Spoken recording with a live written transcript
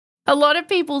A lot of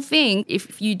people think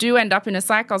if you do end up in a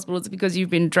psych hospital, it's because you've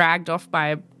been dragged off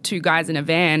by two guys in a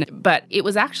van. But it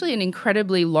was actually an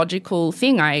incredibly logical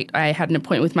thing. I had an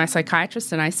appointment with my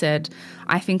psychiatrist and I said,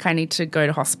 I think I need to go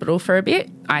to hospital for a bit.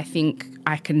 I think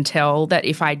I can tell that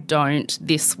if I don't,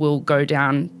 this will go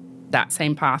down that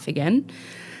same path again.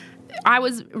 I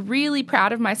was really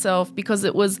proud of myself because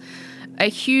it was a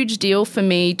huge deal for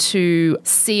me to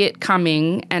see it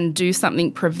coming and do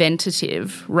something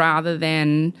preventative rather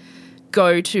than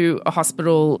go to a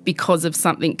hospital because of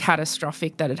something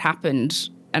catastrophic that had happened.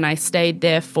 And I stayed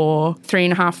there for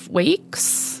 3.5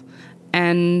 weeks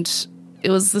and it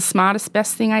was the smartest,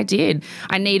 best thing I did.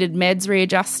 I needed meds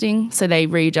readjusting, so they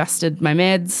readjusted my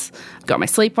meds, got my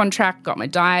sleep on track, got my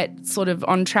diet sort of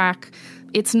on track.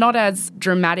 It's not as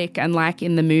dramatic and like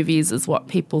in the movies as what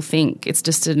people think. It's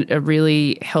just a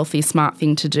really healthy, smart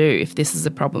thing to do if this is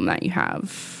a problem that you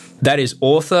have. That is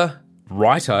author,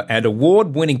 writer and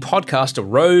award-winning podcaster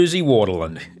Rosie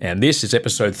Waterland. And this is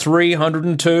episode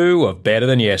 302 of Better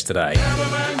Than Yesterday.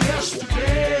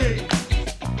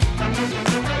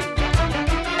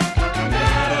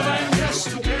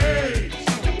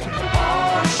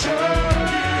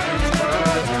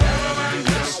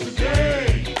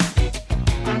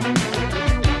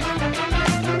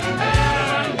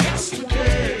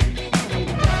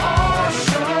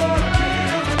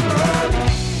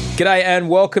 G'day and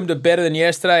welcome to Better Than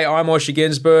Yesterday. I'm Osher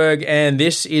Ginsberg and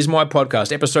this is my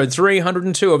podcast, episode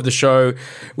 302 of the show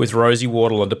with Rosie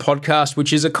Waterland, a podcast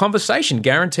which is a conversation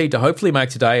guaranteed to hopefully make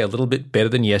today a little bit better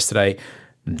than yesterday.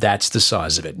 That's the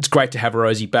size of it. It's great to have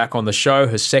Rosie back on the show.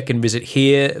 Her second visit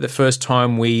here. The first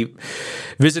time we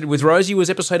visited with Rosie was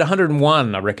episode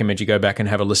 101. I recommend you go back and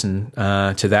have a listen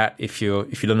to that if you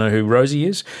don't know who Rosie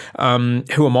is.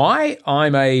 Who am I?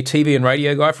 I'm a TV and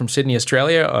radio guy from Sydney,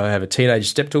 Australia. I have a teenage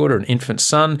stepdaughter, an infant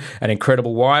son, an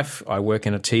incredible wife. I work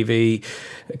in a TV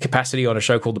capacity on a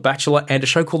show called The Bachelor and a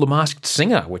show called The Masked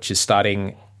Singer, which is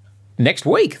starting next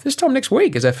week. This time next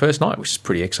week is our first night, which is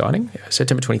pretty exciting.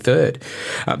 September 23rd.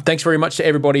 Thanks very much to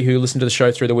everybody who listened to the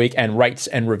show through the week and rates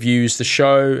and reviews the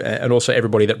show, and also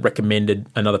everybody that recommended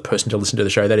another person to listen to the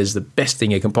show. That is the best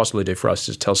thing you can possibly do for us,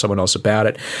 is tell someone else about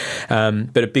it.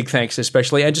 But a big thanks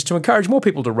especially, and just to encourage more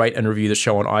people to rate and review the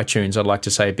show on iTunes, I'd like to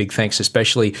say a big thanks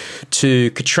especially to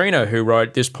Katrina, who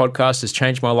wrote, "This podcast has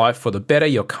changed my life for the better.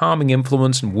 Your calming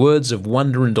influence and words of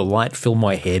wonder and delight fill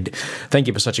my head. Thank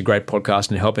you for such a great podcast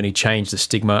and helping me change the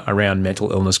stigma around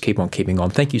mental illness. Keep on keeping on."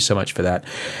 Thank you so much for that.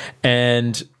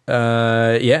 And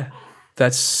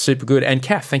that's super good. And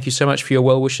Kath, thank you so much for your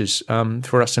well wishes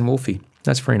for us and Wolfie.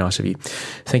 That's very nice of you.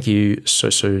 Thank you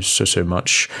so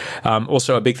much.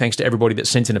 Also, a big thanks to everybody that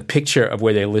sent in a picture of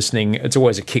where they're listening. It's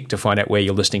always a kick to find out where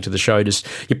you're listening to the show.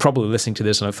 You're probably listening to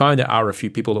this on a phone. There are a few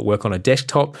people that work on a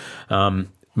desktop,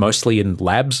 mostly in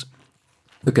labs,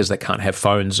 because they can't have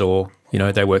phones, or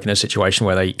they work in a situation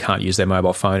where they can't use their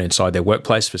mobile phone inside their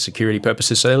workplace for security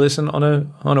purposes, so they listen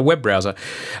on a web browser.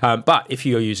 But if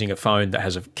you're using a phone that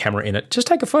has a camera in it, just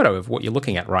take a photo of what you're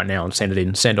looking at right now and send it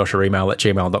in. Send Osher email at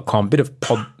gmail.com. Bit of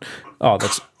pod. Oh,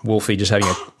 that's Wolfie just having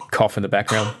a cough in the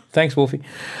background. Thanks, Wolfie.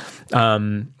 A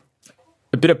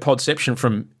bit of podception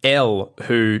from Elle,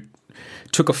 who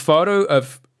took a photo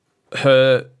of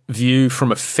her view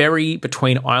from a ferry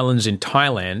between islands in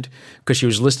Thailand because she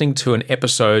was listening to an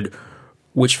episode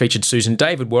which featured Susan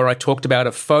David, where I talked about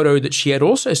a photo that she had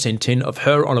also sent in of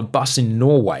her on a bus in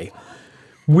Norway,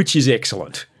 which is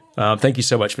excellent. Thank you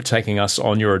so much for taking us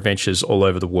on your adventures all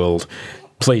over the world.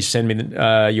 Please send me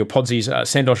your podsies.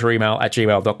 Send us your email at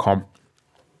gmail.com.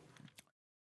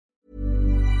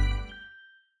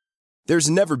 There's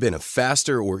never been a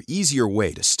faster or easier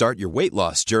way to start your weight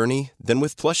loss journey than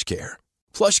with PlushCare.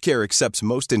 PlushCare accepts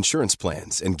most insurance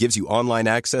plans and gives you online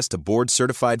access to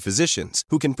board-certified physicians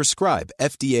who can prescribe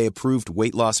FDA-approved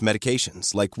weight loss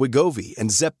medications like Wegovy and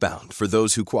Zepbound for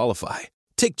those who qualify.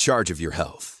 Take charge of your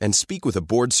health and speak with a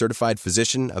board-certified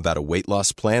physician about a weight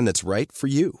loss plan that's right for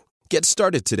you. Get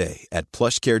started today at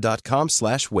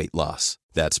plushcare.com/weightloss.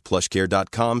 That's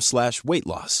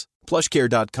plushcare.com/weightloss.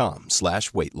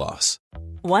 plushcare.com/weightloss.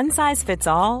 One size fits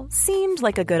all seemed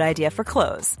like a good idea for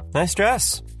clothes. Nice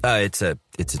dress. It's a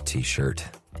t-shirt.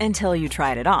 Until you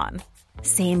tried it on.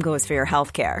 Same goes for your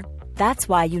healthcare. That's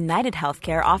why United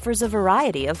Healthcare offers a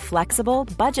variety of flexible,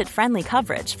 budget-friendly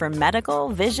coverage for medical,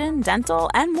 vision, dental,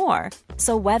 and more.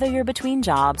 So whether you're between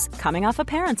jobs, coming off a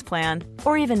parent's plan,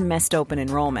 or even missed open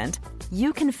enrollment,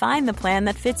 you can find the plan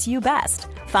that fits you best.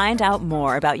 Find out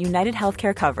more about United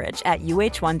Healthcare coverage at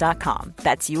uh1.com.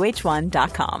 That's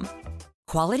uh1.com.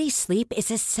 Quality sleep is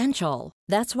essential.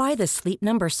 That's why the Sleep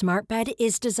Number Smart Bed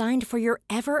is designed for your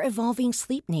ever-evolving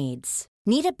sleep needs.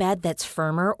 Need a bed that's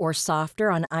firmer or softer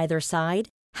on either side?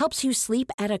 Helps you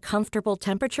sleep at a comfortable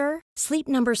temperature? Sleep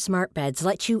Number Smart Beds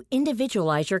let you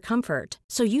individualize your comfort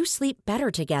so you sleep better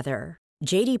together.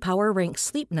 J.D. Power ranks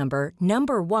Sleep Number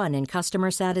number 1 in customer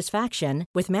satisfaction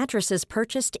with mattresses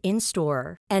purchased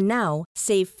in-store. And now,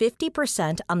 save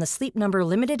 50% on the Sleep Number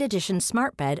Limited Edition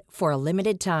Smart Bed for a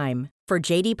limited time. For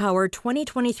J.D. Power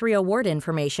 2023 award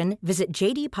information, visit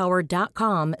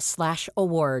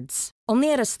jdpower.com/awards.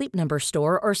 Only at a Sleep Number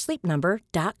store or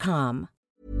sleepnumber.com.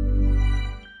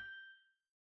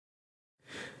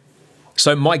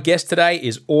 So my guest today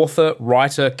is author,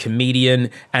 writer, comedian,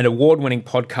 and award-winning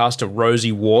podcaster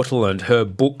Rosie Waterland. Her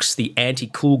books, The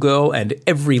Anti-Cool Girl and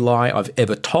Every Lie I've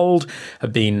Ever Told,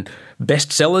 have been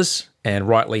bestsellers and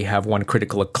rightly have won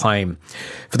critical acclaim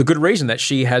for the good reason that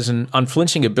she has an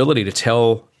unflinching ability to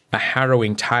tell a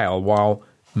harrowing tale while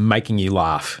making you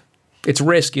laugh. It's a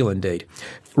rare skill indeed.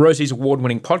 Rosie's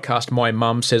award-winning podcast, My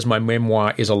Mum Says My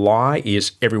Memoir Is a Lie,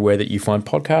 is everywhere that you find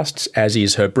podcasts, as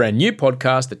is her brand new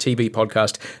podcast, the TV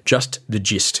podcast, Just the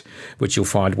Gist, which you'll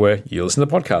find where you listen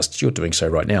to podcasts. You're doing so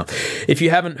right now. If you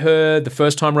haven't heard the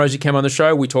first time Rosie came on the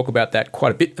show, we talk about that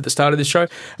quite a bit at the start of this show.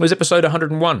 It was episode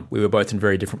 101. We were both in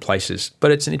very different places,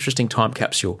 but it's an interesting time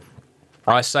capsule.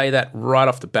 I say that right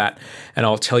off the bat, and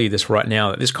I'll tell you this right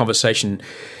now, that this conversation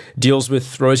deals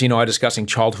with Rosie and I discussing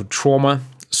childhood trauma,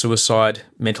 suicide,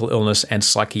 mental illness, and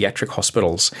psychiatric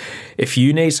hospitals. If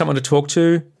you need someone to talk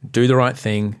to, do the right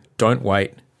thing. Don't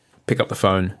wait. Pick up the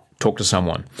phone. Talk to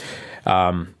someone.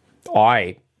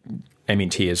 I am in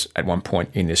tears at one point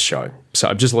in this show. So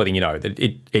I'm just letting you know that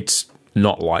it's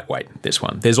not lightweight, this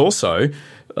one. There's also...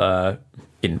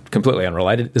 completely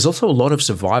unrelated, there's also a lot of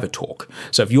Survivor talk.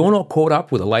 So if you're not caught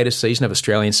up with the latest season of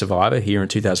Australian Survivor here in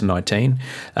 2019,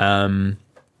 don't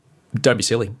be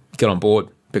silly. Get on board,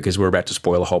 because we're about to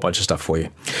spoil a whole bunch of stuff for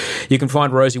you. You can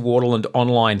find Rosie Waterland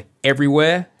online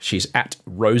everywhere. She's at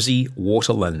Rosie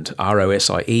Waterland,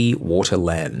 R-O-S-I-E,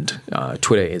 Waterland.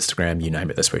 Twitter, Instagram, you name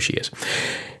it, that's where she is.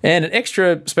 And an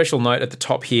extra special note at the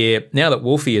top here, now that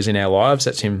Wolfie is in our lives,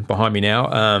 that's him behind me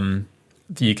now,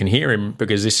 you can hear him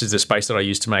because this is the space that I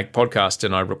use to make podcasts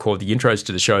and I record the intros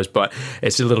to the shows, but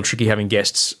it's a little tricky having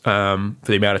guests for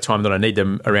the amount of time that I need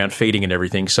them around feeding and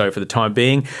everything. So for the time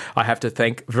being, I have to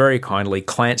thank very kindly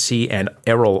Clancy and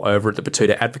Errol over at the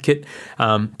Batuta Advocate.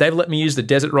 They've let me use the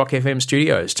Desert Rock FM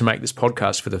studios to make this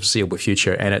podcast for the foreseeable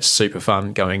future, and it's super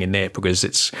fun going in there because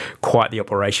it's quite the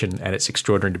operation and it's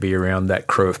extraordinary to be around that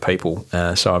crew of people.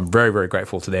 So I'm very, very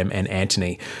grateful to them and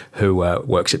Anthony, who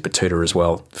works at Batuta as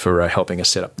well, for helping us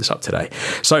set up this up today.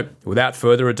 So without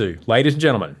further ado, ladies and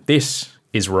gentlemen, this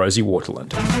is Rosie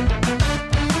Waterland.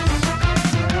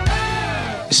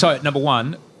 So number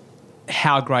one,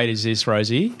 how great is this,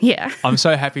 Rosie? Yeah. I'm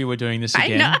so happy we're doing this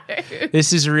again. I know.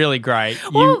 This is really great.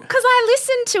 Well, because I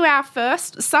listened to our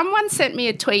first, someone sent me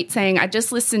a tweet saying, I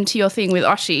just listened to your thing with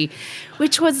Oshi,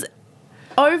 which was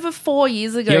over 4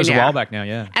 years ago now. Yeah, it was a while back now,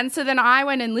 yeah. And so then I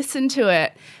went and listened to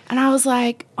it and I was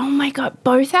like, oh my God,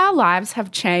 both our lives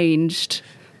have changed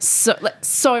so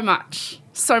much.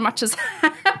 So much has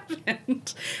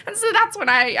happened. And so that's when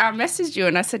I messaged you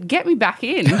and I said, get me back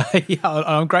in. Yeah,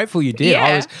 I'm grateful you did.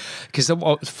 Yeah. Because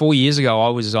 4 years ago I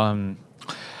was on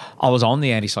the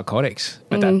antipsychotics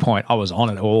at that point. I was on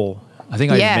it all. I think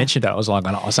I even mentioned that. I was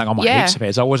saying on my heaps of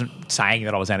meds. I wasn't saying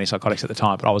that I was antipsychotics at the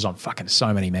time, but I was on fucking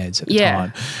so many meds at the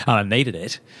time. And I needed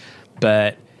it.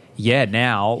 But yeah,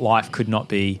 now life could not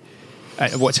be...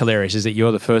 what's hilarious is that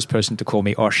you're the first person to call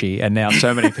me Oshi, and now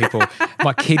so many people...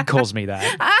 my kid calls me that.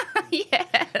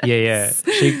 Yeah.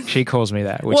 She calls me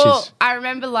that, which is... I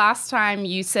remember last time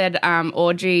you said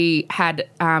Audrey had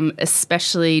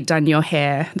especially done your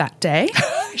hair that day.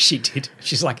 She did.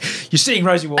 She's like, you're seeing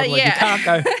Rosie Waterland, you can't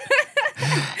go...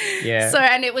 Yeah. So,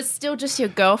 and it was still just your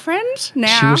girlfriend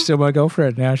now? She was still my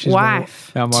girlfriend. Now she's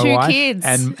wife. my two wife. Kids.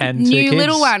 And new 2 kids.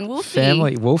 Little one, Wolfie.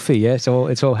 Family, Wolfie, yeah, it's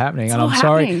all happening. It's and all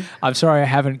happening. I'm sorry I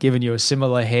haven't given you a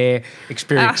similar hair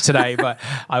experience today, but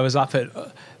I was up at...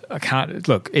 I can't...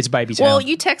 Look, it's baby town. Well,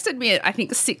 you texted me at, I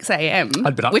think, 6 a.m.,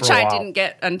 I'd been up which for a I while. didn't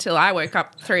get until I woke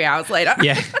up 3 hours later.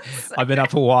 Yeah, I've been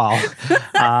up a while. So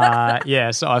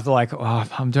I feel like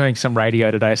I'm doing some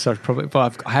radio today, so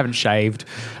I haven't shaved.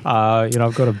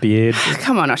 I've got a beard.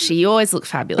 Come on, Oshi, you always look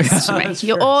fabulous to me.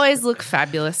 You always look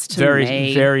fabulous to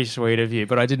me. Very sweet of you.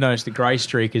 But I did notice the grey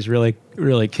streak is really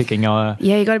really kicking on.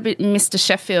 Yeah, you got a bit Mr.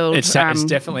 Sheffield. It's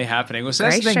definitely happening. Well, so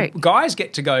that's the grey thing. streak. Guys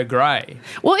get to go grey.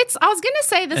 Well, I was going to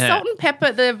say the Yeah. salt and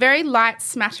pepper, the very light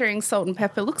smattering salt and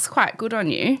pepper looks quite good on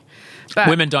you. But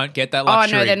Women don't get that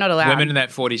luxury. no, they're not allowed. Women in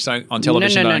that 40s on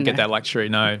television No, don't get no. that luxury.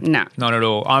 No, No. not at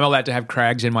all. I'm allowed to have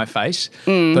crags in my face,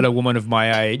 but a woman of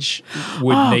my age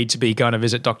would need to be going to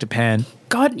visit Dr. Pan.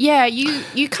 God, yeah,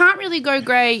 you can't really go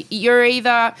grey. You're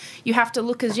either, you have to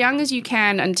look as young as you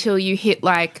can until you hit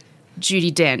like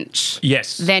Judi Dench.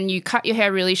 Yes. Then you cut your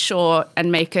hair really short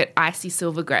and make it icy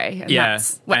silver grey. And Yeah,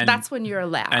 that's when you're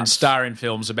allowed. And star in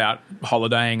films about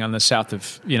holidaying on the south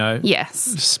of, Yes.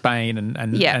 Spain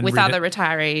and With other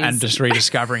retirees. and just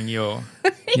rediscovering your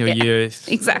youth.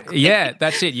 Exactly. Yeah,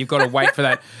 that's it. You've got to wait for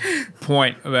that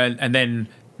point, and then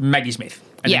Maggie Smith,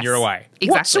 and then Yes, you're away. exactly.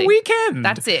 What's a weekend?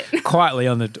 That's it. Quietly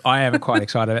I am quite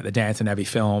excited about the Downton Abbey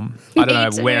film. I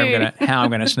don't know where how I'm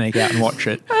going to sneak out and watch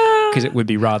it because it would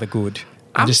be rather good.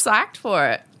 I'm psyched for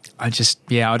it. I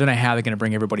don't know how they're going to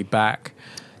bring everybody back.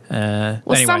 Well,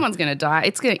 anyway. someone's going to die.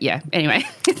 It's going to, anyway.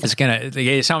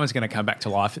 Someone's going to come back to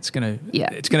life. It's going Yeah.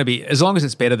 to be, as long as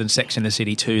it's better than Sex and the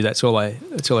City 2. That's all I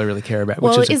really care about.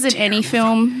 Well, which isn't any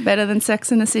film better than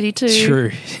Sex and the City too?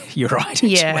 True, you're right.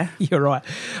 Actually. Yeah. You're right.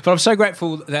 But I'm so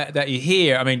grateful that you're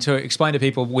here. I mean, to explain to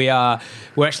people, we're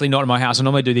actually not in my house. I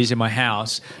normally do these in my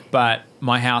house, but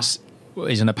my house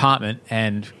is an apartment,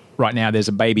 and right now there's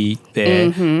a baby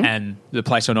there, and the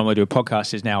place I normally do a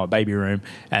podcast is now a baby room,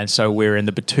 and so we're in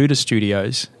the Batuta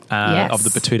Studios of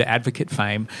the Batuta Advocate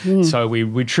fame. So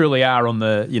we truly are on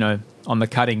the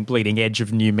cutting, bleeding edge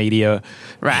of new media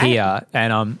here,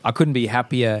 and I couldn't be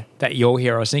happier that you're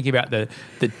here. I was thinking about the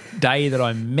day that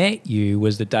I met you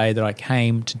was the day that I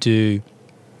came to do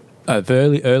a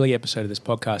very early episode of this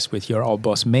podcast with your old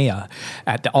boss Mia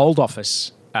at the old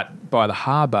office by the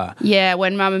harbour. Yeah,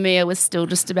 when Mamma Mia was still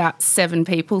just about 7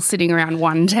 people sitting around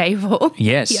one table.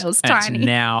 Yes. Yeah, it was and tiny. It's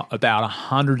now about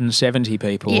 170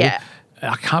 people. Yeah.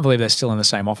 I can't believe they're still in the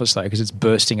same office though, because it's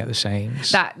bursting at the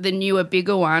seams. The newer,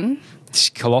 bigger one. It's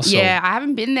colossal. Yeah, I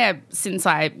haven't been there since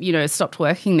I, stopped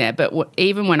working there. But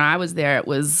even when I was there, it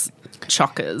was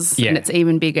chockers. Yeah. And it's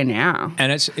even bigger now.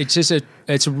 And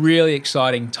it's a really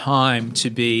exciting time to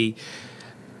be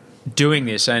doing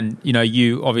this. And,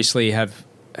 you obviously have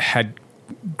had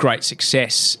great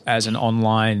success as an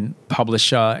online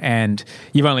publisher, and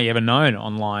you've only ever known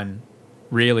online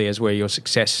really as where your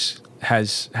success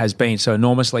has been so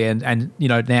enormously. And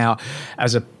now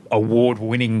as a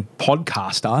award-winning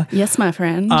podcaster. Yes, my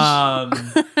friend.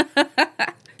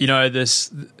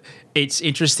 It's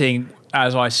interesting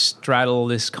as I straddle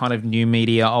this kind of new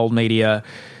media, old media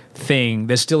thing.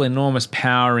 There's still enormous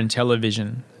power in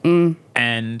television,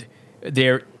 and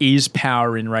there is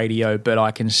power in radio, but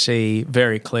I can see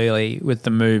very clearly with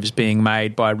the moves being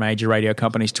made by major radio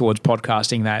companies towards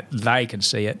podcasting that they can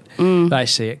see it. They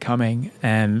see it coming,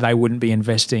 and they wouldn't be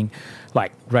investing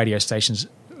like radio stations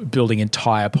building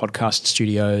entire podcast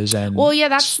studios. And well, yeah,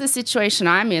 that's the situation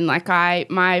I'm in. Like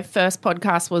my first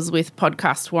podcast was with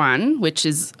Podcast One, which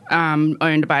is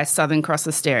owned by Southern Cross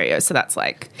Stereo. So that's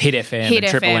like Hit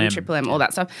FM, Triple M, all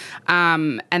that stuff.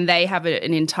 And they have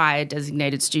an entire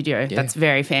designated studio that's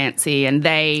very fancy. And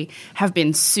they have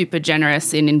been super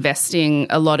generous in investing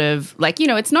a lot of,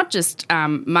 it's not just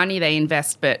money they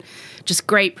invest, but just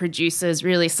great producers,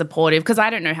 really supportive, because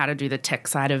I don't know how to do the tech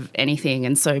side of anything.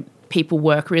 And so people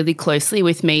work really closely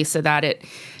with me so that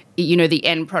the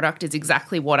end product is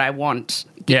exactly what I want.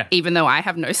 Yeah. Even though I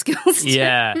have no skills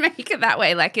to make it that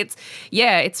way.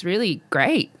 It's really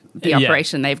great, the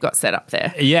operation they've got set up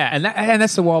there. Yeah, and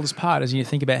that's the wildest part, is you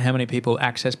think about how many people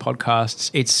access podcasts.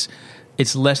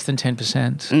 It's less than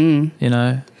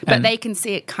 10%, But they can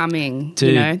see it coming,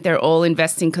 Dude. They're all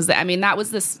investing because, that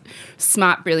was the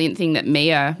smart, brilliant thing that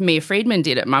Mia Friedman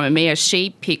did at Mamma Mia.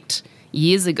 She picked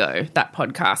years ago that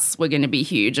podcasts were going to be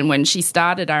huge. And when she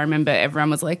started, I remember everyone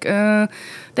was like, they're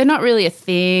not really a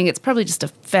thing. It's probably just a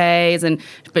phase.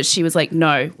 But she was like,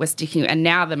 no, we're sticking. And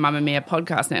now the Mamma Mia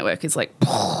podcast network is like,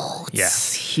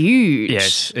 it's huge. Yeah,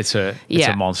 it's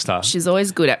a monster. She's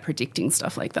always good at predicting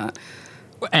stuff like that.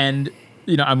 And,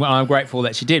 I'm grateful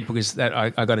that she did, because that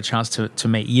I got a chance to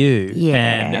meet you.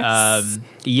 Yes. And,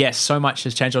 yes, so much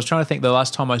has changed. I was trying to think the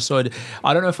last time I saw it.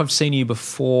 I don't know if I've seen you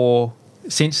before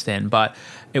since then, but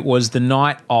it was the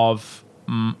night of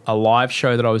a live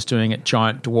show that I was doing at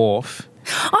Giant Dwarf.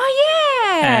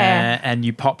 Oh, yeah. And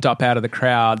you popped up out of the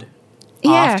crowd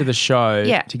after the show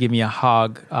to give me a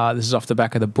hug. This is off the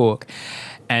back of the book.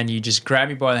 And you just grabbed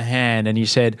me by the hand and you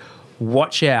said,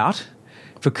 watch out,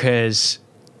 because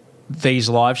these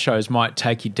live shows might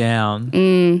take you down.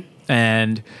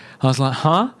 And I was like,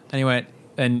 huh? And he went,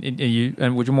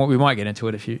 and we might get into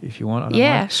it if you want. I don't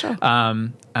Yeah, know. sure.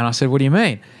 And I said, what do you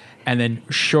mean? And then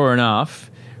sure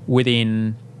enough,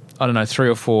 within, I don't know, 3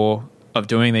 or 4 of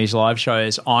doing these live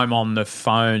shows, I'm on the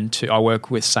phone I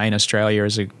work with Sane Australia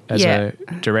as a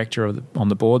director on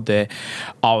the board there.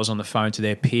 I was on the phone to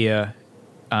their peer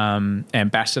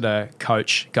ambassador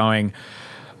coach going,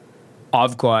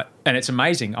 I've got, and it's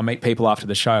amazing. I meet people after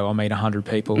the show. I'll meet 100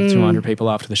 people, 200 people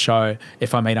after the show.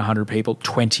 If I meet 100 people,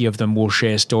 20 of them will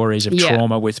share stories of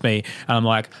trauma with me. And I'm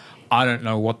like, I don't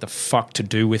know what the fuck to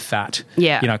do with that.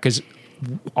 Yeah. You know, because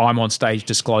I'm on stage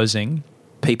disclosing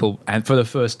people, and for the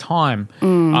first time,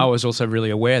 I was also really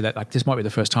aware that like this might be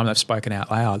the first time they've spoken out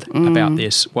loud about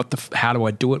this. How do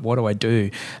I do it? What do I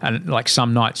do? And like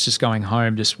some nights, just going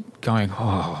home, just going,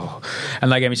 oh.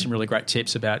 And they gave me some really great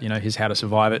tips about, you know, here's how to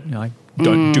survive it. You know, like,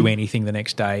 don't do anything the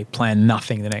next day, plan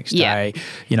nothing the next day.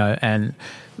 You know, I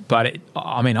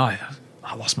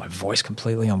lost my voice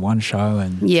completely on one show,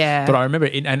 but I remember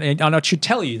it, and I should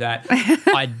tell you that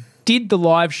I did the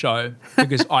live show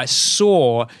because I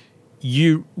saw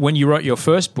you when you wrote your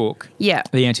first book, The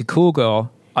Anti-Cool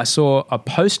Girl. I saw a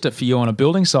poster for you on a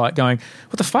building site going,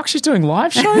 what the fuck, she's doing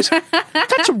live shows?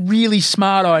 That's a really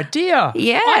smart idea.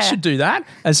 Yeah. I should do that.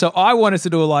 And so I wanted to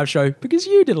do a live show because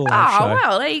you did a live show. Oh,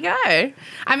 well, there you go.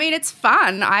 I mean, it's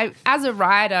fun. As a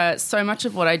writer, so much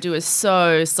of what I do is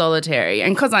so solitary.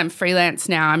 And because I'm freelance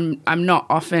now, I'm not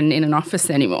often in an office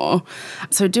anymore.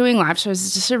 So doing live shows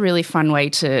is just a really fun way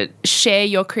to share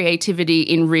your creativity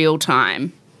in real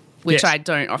time, which I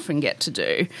don't often get to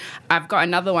do. I've got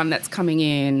another one that's coming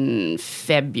in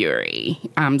February,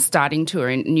 starting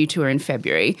new tour in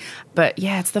February. But,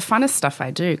 yeah, it's the funnest stuff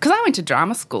I do. Because I went to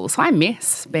drama school, so I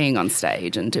miss being on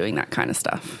stage and doing that kind of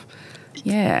stuff.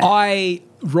 Yeah. I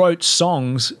wrote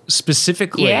songs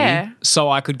specifically so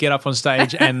I could get up on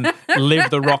stage and live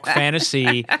the rock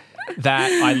fantasy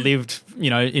that I lived, you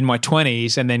know, in my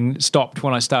 20s and then stopped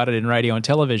when I started in radio and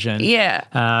television.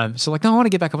 Yeah. So like, no, I want to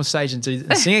get back on stage and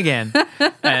sing again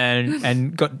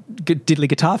and got diddly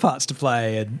guitar parts to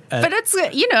play. But it's,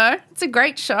 you know, it's a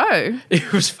great show.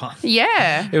 It was fun.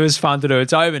 Yeah. It was fun to do.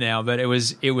 It's over now, but it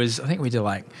was. I think we did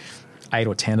like 8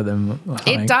 or 10 of them.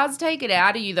 It does take it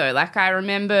out of you though. Like I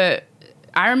remember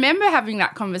having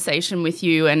that conversation with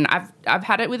you, and I've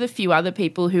had it with a few other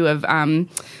people who have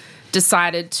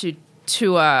decided to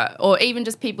tour, or even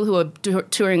just people who are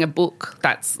touring a book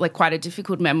that's like quite a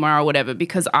difficult memoir or whatever,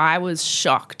 because I was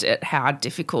shocked at how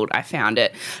difficult I found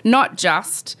it. Not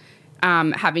just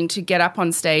having to get up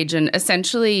on stage and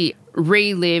essentially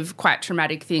relive quite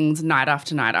traumatic things night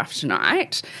after night after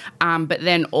night, but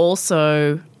then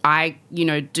also I, you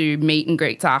know, do meet and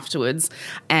greets afterwards,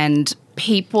 and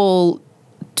people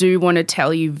do want to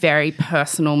tell you very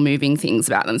personal, moving things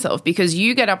about themselves, because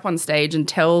you get up on stage and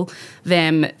tell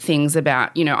them things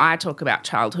about, you know, I talk about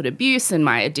childhood abuse and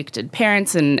my addicted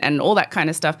parents and all that kind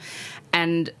of stuff.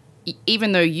 And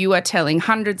even though you are telling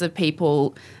hundreds of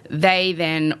people, they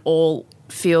then all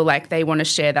feel like they want to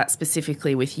share that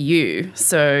specifically with you.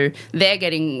 So they're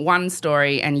getting one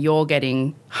story and you're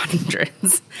getting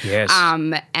hundreds. Yes.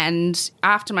 And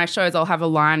after my shows, I'll have a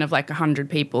line of like 100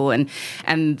 people and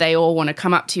they all want to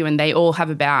come up to you and they all have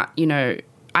about, you know,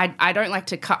 I don't like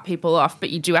to cut people off, but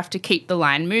you do have to keep the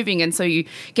line moving. And so you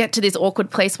get to this awkward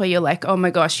place where you're like, oh my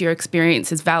gosh, your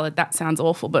experience is valid. That sounds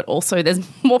awful. But also there's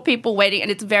more people waiting, and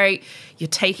you're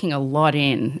taking a lot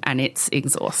in and it's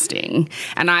exhausting.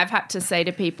 And I've had to say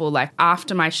to people, like,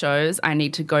 after my shows, I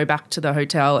need to go back to the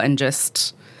hotel and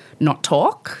just not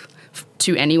talk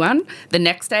to anyone. The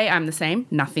next day I'm the same,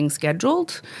 nothing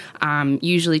scheduled.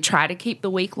 Usually try to keep the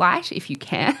week light if you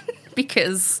can,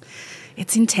 because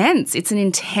it's intense. It's an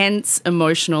intense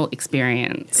emotional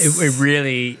experience. It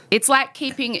really... It's like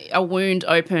keeping a wound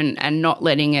open and not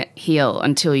letting it heal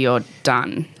until you're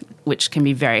done, which can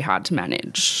be very hard to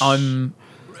manage. And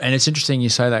it's interesting you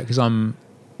say that, because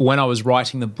when I was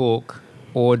writing the book,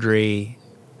 Audrey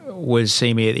would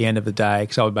see me at the end of the day,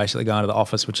 because I would basically go into the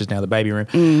office, which is now the baby room,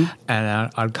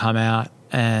 and I'd come out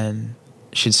and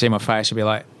she'd see my face and be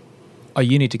like, oh,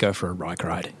 you need to go for a bike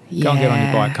ride. Go and get on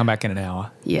your bike, come back in an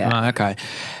hour. Yeah. I'm like, okay.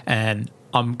 And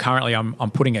I'm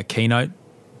putting a keynote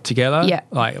together,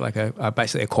 like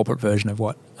basically a corporate version of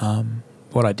what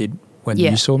I did when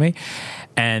you saw me.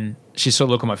 And she sort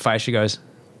of looked at my face, she goes,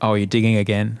 oh, you're digging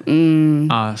again?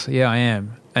 So yeah, I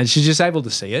am. And she's just able to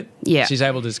see it. Yeah. She's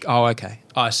able to, oh, okay.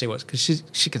 Oh, I see what's, because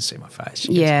she can see my face.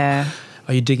 She gets,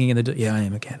 are you digging in the, yeah, I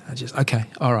am again. Okay,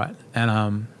 all right.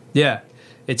 And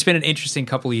it's been an interesting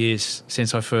couple of years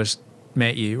since I first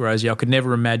met you, Rosie. I could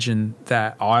never imagine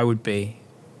that I would be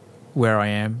where I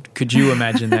am. Could you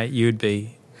imagine that you'd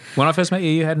be When I first met you,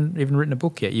 you hadn't even written a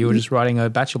book yet. You were just writing a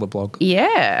bachelor blog.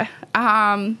 Yeah.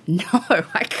 No,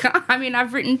 I can't. I mean,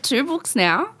 I've written 2 books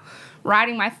now,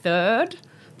 writing my 3rd.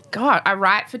 God, I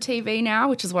write for TV now,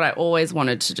 which is what I always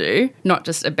wanted to do, not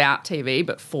just about TV,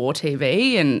 but for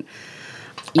TV. And,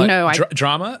 you know,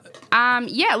 drama?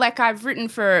 Yeah, like I've written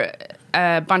for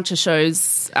a bunch of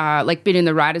shows, like been in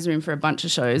the writer's room for a bunch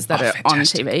of shows that are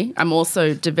fantastic. on TV. I'm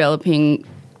also developing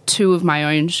 2 of my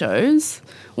own shows.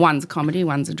 One's a comedy,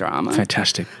 one's a drama.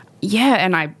 Fantastic. Yeah,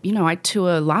 and I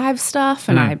tour live stuff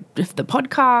and I the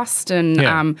podcast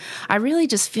and I really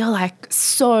just feel like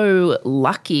so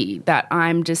lucky that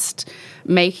I'm just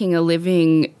making a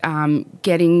living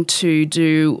getting to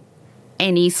do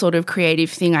any sort of creative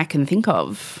thing I can think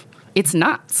of. It's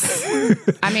nuts.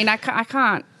 I mean, I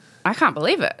can't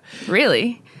believe it,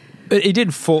 really. But you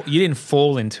didn't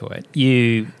fall into it.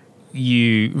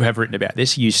 You have written about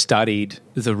this. You studied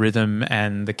the rhythm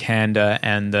and the candor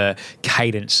and the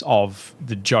cadence of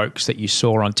the jokes that you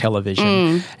saw on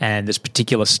television and this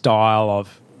particular style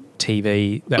of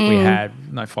TV that we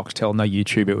had. No Foxtel, no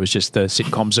YouTube. It was just the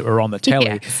sitcoms that were on the telly.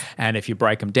 Yes. And if you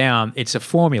break them down, it's a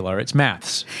formula. It's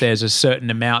maths. There's a certain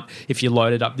amount. If you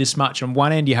load it up this much on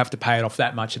one end, you have to pay it off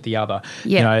that much at the other.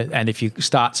 Yeah. You know, and if you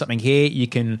start something here, you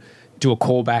can do a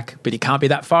callback, but it can't be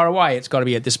that far away. It's got to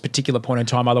be at this particular point in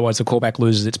time, otherwise the callback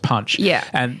loses its punch. Yeah.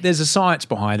 And there's a science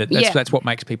behind it. Yeah. That's what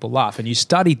makes people laugh. And you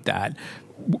studied that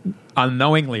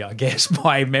unknowingly, I guess,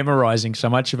 by memorizing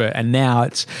so much of it. And now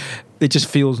it just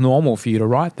feels normal for you to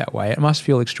write that way. It must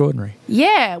feel extraordinary.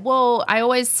 Yeah, well, I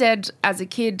always said as a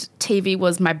kid, TV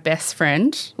was my best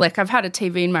friend. Like I've had a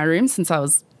TV in my room since I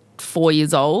was 4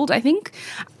 years old, I think.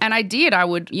 And I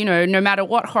would, you know, no matter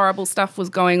what horrible stuff was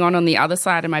going on the other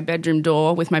side of my bedroom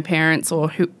door with my parents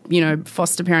or,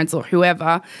 foster parents or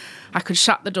whoever, I could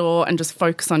shut the door and just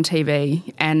focus on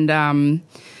TV. And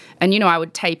I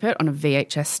would tape it on a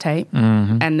VHS tape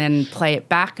and then play it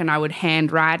back, and I would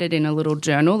handwrite it in a little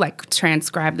journal, like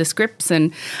transcribe the scripts.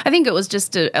 And I think it was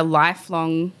just a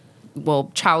lifelong,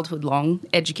 childhood-long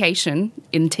education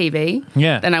in TV.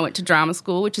 Yeah. Then I went to drama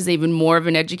school, which is even more of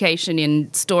an education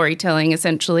in storytelling,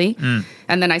 essentially.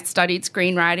 And then I studied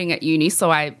screenwriting at uni,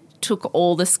 so I took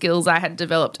all the skills I had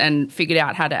developed and figured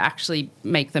out how to actually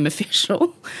make them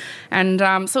official. And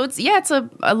so it's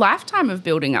a lifetime of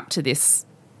building up to this,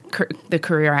 the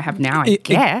career I have now, I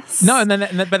guess.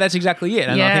 But that's exactly it.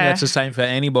 And I think that's the same for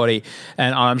anybody.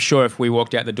 And I'm sure if we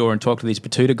walked out the door and talked to these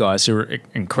Batuta guys who are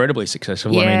incredibly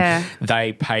successful, I mean,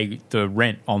 they pay the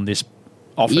rent on this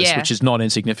office, which is not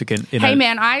insignificant. Hey,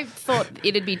 man, I thought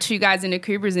it'd be 2 guys in a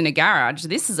Cooper's in a garage.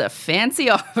 This is a fancy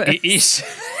office. It is.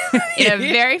 In a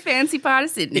very fancy part of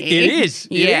Sydney. It is.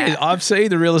 Yeah. It is. I've seen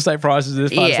the real estate prices of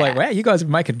this part. It's like, wow, you guys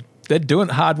are they're doing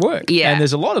hard work. Yeah. And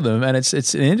there's a lot of them, and it's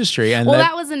an industry. And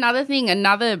that was another thing.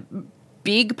 Another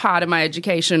big part of my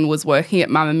education was working at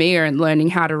Mamamia and learning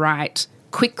how to write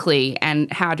quickly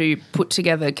and how to put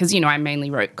together, because, I mainly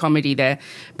wrote comedy there,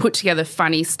 put together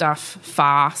funny stuff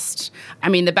fast. I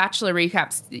mean, the Bachelor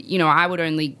recaps, I would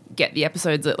only get the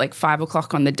episodes at like 5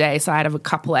 o'clock on the day, so I'd have a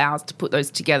couple hours to put those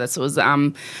together. So it was,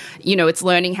 it's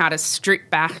learning how to strip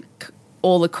back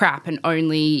all the crap and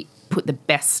only put the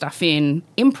best stuff in.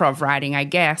 Improv writing, I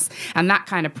guess. And that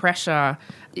kind of pressure,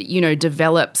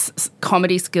 develops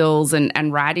comedy skills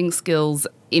and writing skills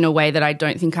in a way that I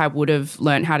don't think I would have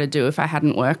learned how to do if I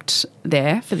hadn't worked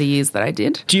there for the years that I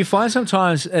did. Do you find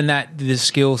sometimes in that the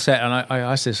skill set, and I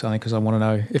ask this only because I want to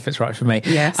know if it's right for me,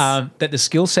 yes. That the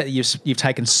skill set that you've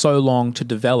taken so long to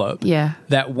develop,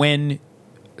 that when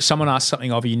someone asks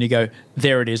something of you and you go,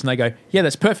 there it is, and they go, yeah,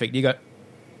 that's perfect. You go,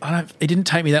 it didn't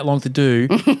take me that long to do.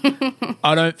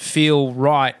 I don't feel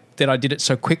right that I did it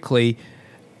so quickly.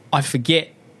 I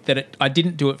forget that I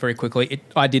didn't do it very quickly.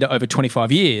 I did it over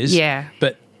 25 years. Yeah.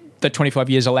 But the 25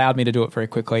 years allowed me to do it very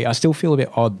quickly. I still feel a bit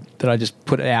odd that I just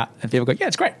put it out and people go, yeah,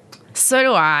 it's great. So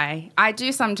do I. I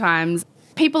do sometimes.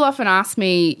 People often ask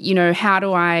me, how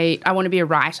do I want to be a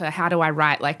writer. How do I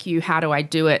write like you? How do I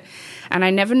do it? And I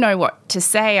never know what to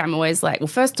say. I'm always like, well,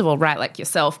 first of all, write like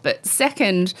yourself. But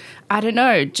second, I don't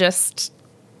know, just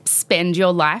spend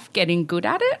your life getting good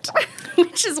at it,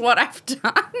 which is what I've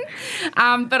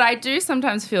done. But I do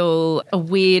sometimes feel a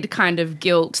weird kind of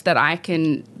guilt that I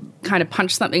can kind of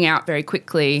punch something out very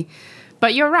quickly.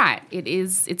 But you're right.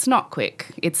 It's not quick.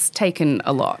 It's taken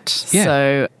a lot. Yeah.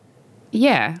 So,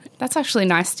 yeah, that's actually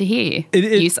nice to hear.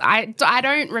 I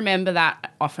don't remember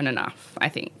that often enough, I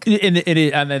think. And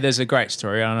there's a great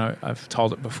story. I don't know, I've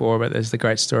told it before, but there's the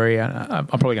great story. I'm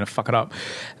probably going to fuck it up.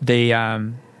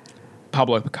 The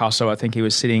Pablo Picasso, I think he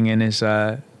was sitting in his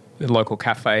local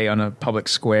cafe on a public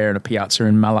square in a piazza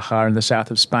in Malaga in the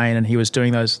south of Spain, and he was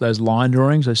doing those line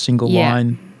drawings, those single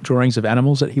line drawings of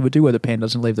animals that he would do where the pen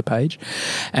doesn't leave the page.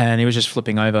 And he was just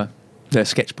flipping over the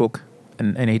sketchbook,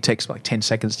 and he takes like 10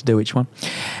 seconds to do each one.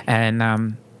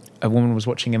 And a woman was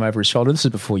watching him over his shoulder. This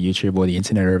is before YouTube or the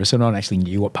internet or ever, so no one actually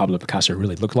knew what Pablo Picasso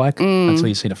really looked like until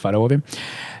you'd seen a photo of him.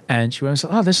 And she went,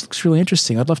 oh, this looks really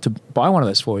interesting. I'd love to buy one of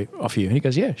those off you. And he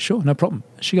goes, yeah, sure, no problem.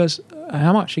 She goes,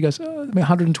 how much? She goes,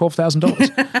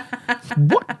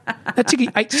 $112,000. What? That took you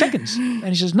 8 seconds. And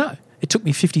he says, no, it took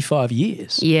me 55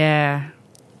 years. Yeah.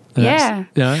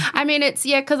 And I mean, it's,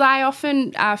 because I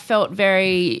often felt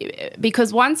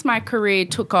because once my career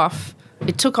took off,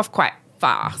 it took off quite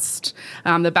fast.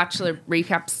 The Bachelor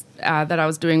recaps that I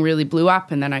was doing really blew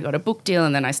up, and then I got a book deal,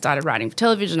 and then I started writing for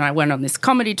television. I went on this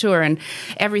comedy tour, and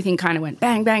everything kind of went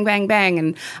bang, bang, bang, bang.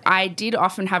 And I did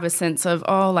often have a sense of,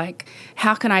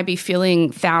 how can I be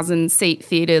filling 1,000-seat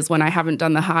theatres when I haven't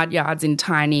done the hard yards in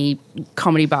tiny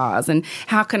comedy bars? And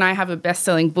how can I have a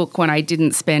best-selling book when I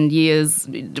didn't spend years,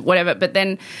 whatever? But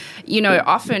then,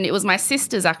 often it was my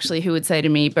sisters actually who would say to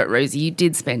me, but Rosie, you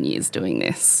did spend years doing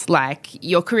this. Like,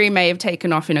 your career may have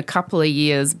taken off in a couple of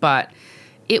years, but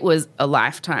it was a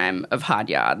lifetime of hard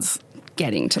yards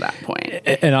getting to that point.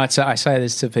 And I say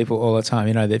this to people all the time,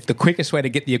 the quickest way to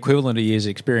get the equivalent of years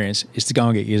of experience is to go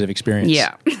and get years of experience.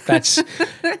 Yeah. That's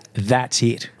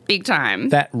it. Big time.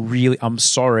 That really, I'm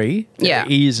sorry, there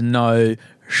is no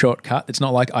shortcut. It's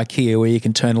not like IKEA where you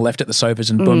can turn left at the sofas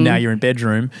and boom, now you're in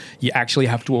bedroom. You actually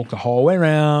have to walk the whole way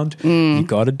around. You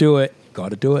got to do it.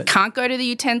 Can't go to the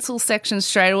utensil section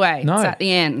straight away. No. It's at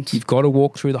the end. You've got to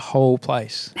walk through the whole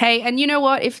place. Hey, and you know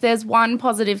what? If there's one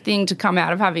positive thing to come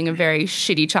out of having a very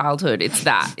shitty childhood, it's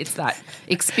that. It's that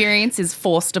experience is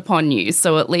forced upon you,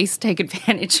 so at least take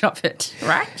advantage of it,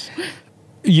 right?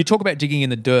 You talk about digging in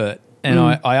the dirt, and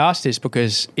I asked this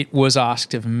because it was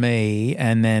asked of me,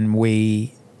 and then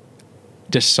we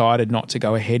decided not to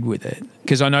go ahead with it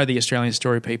because I know the Australian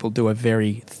Story people do a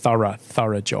very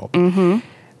thorough job. Mm-hmm.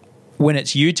 When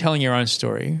it's you telling your own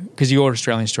story, because your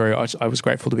Australian Story I was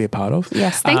grateful to be a part of.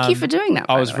 Yes, thank you for doing that.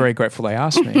 I was very grateful they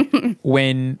asked me.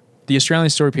 When the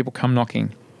Australian Story people come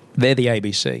knocking, they're the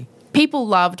ABC. People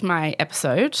loved my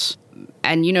episode,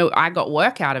 and I got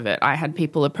work out of it. I had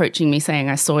people approaching me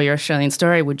saying, I saw your Australian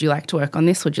Story, would you like to work on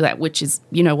this? Which is,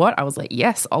 what? I was like,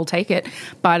 yes, I'll take it.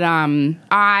 But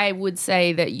I would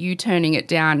say that you turning it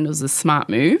down was a smart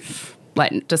move,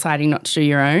 like deciding not to do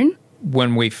your own.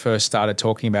 When we first started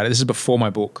talking about it, this is before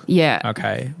my book. Yeah.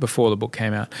 Okay, before the book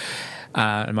came out.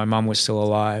 And my mum was still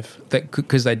alive.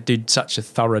 Because they did such a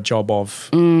thorough job of,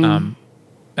 and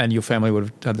your family would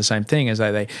have done the same thing, as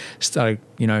they started,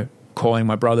 calling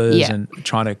my brothers and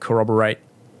trying to corroborate.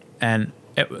 And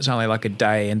it was only like a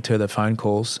day into the phone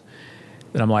calls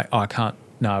that I'm like, I can't.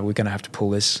 No, we're going to have to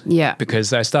pull this. Yeah. Because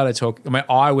they started talking. I mean,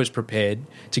 I was prepared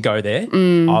to go there.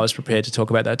 I was prepared to talk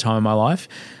about that time in my life.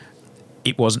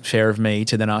 It wasn't fair of me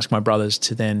to then ask my brothers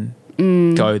to then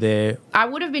go there. I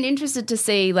would have been interested to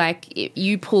see, if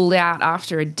you pulled out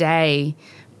after a day,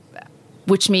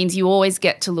 which means you always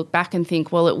get to look back and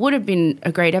think, well, it would have been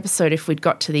a great episode if we'd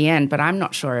got to the end, but I'm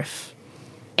not sure if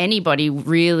anybody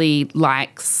really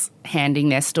likes handing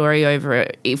their story over.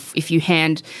 If you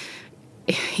hand...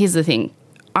 Here's the thing.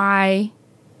 I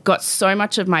got so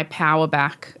much of my power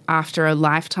back after a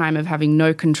lifetime of having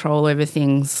no control over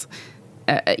things,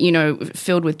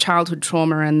 filled with childhood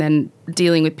trauma and then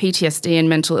dealing with PTSD and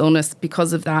mental illness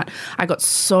because of that. I got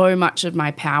so much of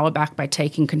my power back by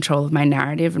taking control of my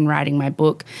narrative and writing my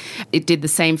book. It did the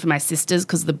same for my sisters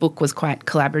because the book was quite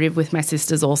collaborative with my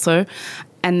sisters also.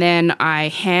 And then I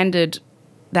handed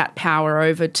that power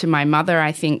over to my mother,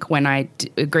 I think, when I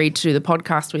agreed to do the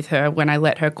podcast with her, when I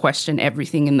let her question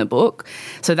everything in the book.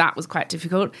 So that was quite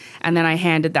difficult. And then I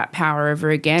handed that power over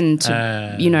again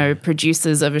to,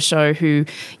 producers of a show who,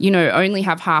 only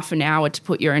have half an hour to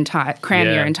put your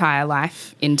entire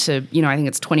life into, I think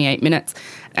it's 28 minutes.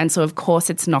 And so, of course,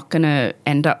 it's not going to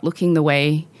end up looking the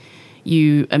way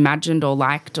you imagined or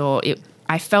liked,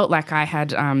 I felt like I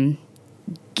had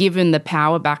given the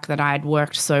power back that I had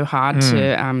worked so hard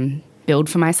to build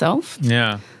for myself.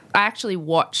 Yeah. I actually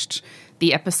watched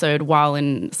the episode while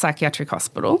in psychiatric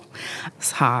hospital.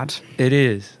 It's hard. It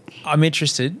is. I'm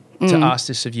interested to ask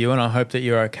this of you, and I hope that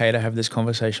you're okay to have this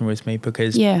conversation with me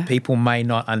because people may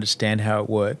not understand how it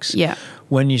works. Yeah.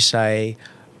 When you say,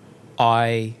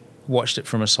 I watched it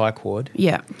from a psych ward.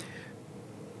 Yeah.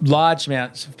 Large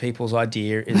amounts of people's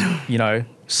idea is,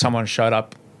 someone showed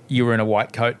up, you were in a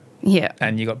white coat. Yeah.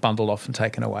 And you got bundled off and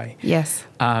taken away. Yes.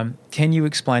 Can you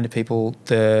explain to people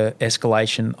the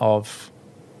escalation of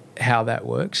how that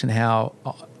works and how,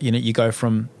 you go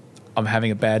from I'm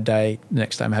having a bad day, the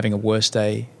next day I'm having a worse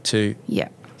day, to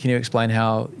can you explain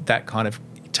how that kind of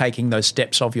taking those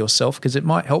steps of yourself, because it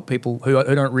might help people who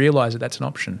don't realise that that's an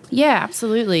option. Yeah,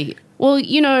 absolutely. Well,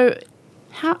 you know,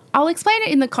 I'll explain it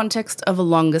in the context of a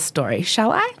longer story,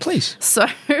 shall I? Please. So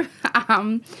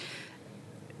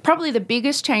probably the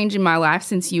biggest change in my life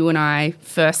since you and I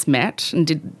first met and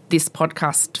did this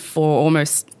podcast for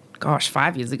almost,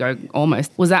 5 years ago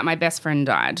almost, was that my best friend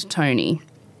died, Tony.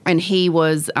 And he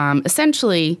was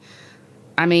essentially,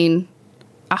 a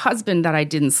husband that I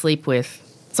didn't sleep with.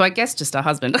 So I guess just a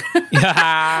husband. Zuckerman!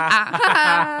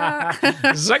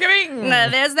 No,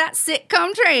 there's that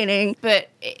sitcom training. But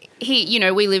he, you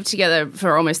know, we lived together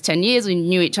for almost 10 years. We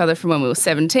knew each other from when we were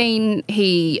 17.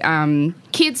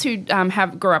 Kids who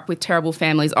grow up with terrible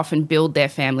families often build their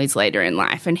families later in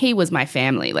life. And he was my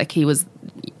family. Like, he was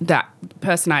that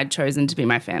person I'd chosen to be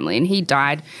my family. And he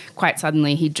died quite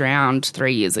suddenly. He drowned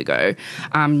 3 years ago,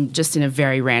 just in a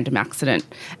very random accident.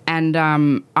 And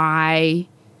I,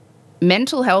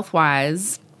 mental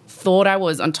health-wise, thought I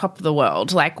was on top of the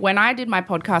world. Like, when I did my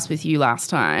podcast with you last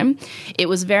time, it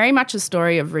was very much a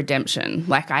story of redemption.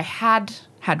 Like, I had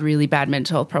really bad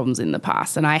mental health problems in the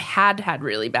past, and I had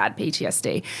really bad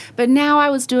PTSD. But now I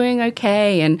was doing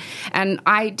okay, and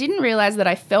I didn't realize that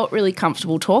I felt really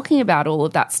comfortable talking about all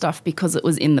of that stuff because it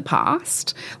was in the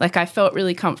past. Like, I felt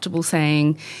really comfortable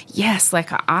saying, yes, like,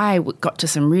 I got to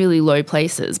some really low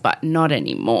places, but not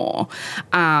anymore.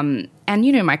 And,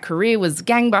 you know, my career was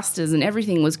gangbusters and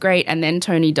everything was great. And then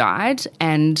Tony died.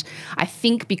 And I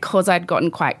think because I'd gotten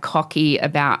quite cocky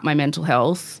about my mental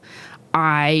health,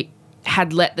 I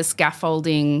had let the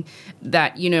scaffolding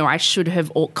that, you know, I should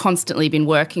have constantly been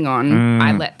working on,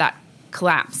 I let that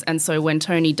collapse. And so when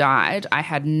Tony died, I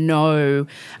had no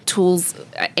tools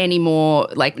anymore,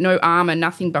 like no armor,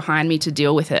 nothing behind me to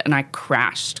deal with it. And I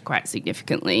crashed quite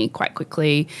significantly, quite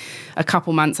quickly. A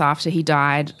couple months after he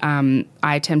died, I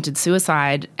attempted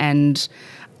suicide, and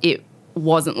it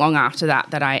wasn't long after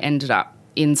that I ended up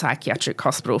in psychiatric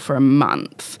hospital for a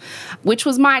month, which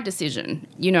was my decision.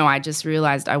 You know, I just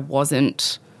realized I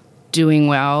wasn't doing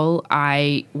well.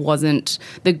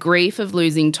 The grief of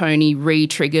losing Tony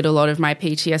re-triggered a lot of my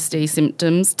PTSD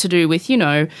symptoms to do with, you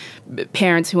know,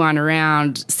 parents who aren't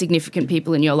around, significant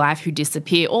people in your life who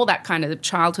disappear, all that kind of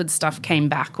childhood stuff came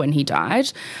back when he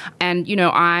died. And, you know,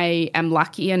 I am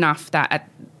lucky enough that at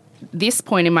this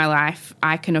point in my life,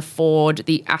 I can afford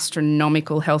the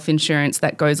astronomical health insurance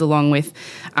that goes along with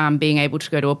being able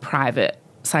to go to a private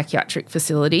psychiatric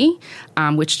facility,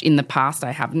 which in the past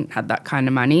I haven't had that kind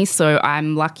of money. So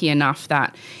I'm lucky enough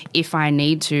that if I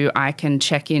need to, I can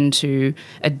check into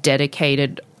a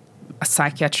dedicated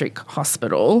psychiatric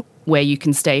hospital where you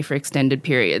can stay for extended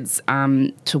periods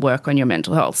to work on your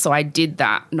mental health. So I did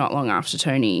that not long after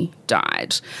Tony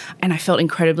died. And I felt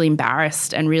incredibly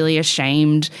embarrassed and really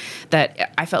ashamed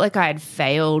that I felt like I had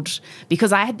failed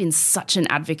because I had been such an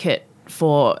advocate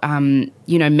for,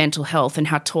 you know, mental health and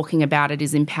how talking about it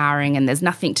is empowering and there's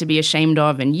nothing to be ashamed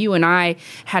of. And you and I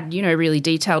had, you know, really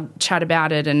detailed chat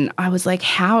about it. And I was like,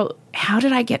 how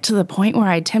did I get to the point where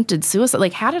I attempted suicide?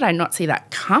 Like, how did I not see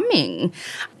that coming?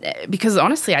 Because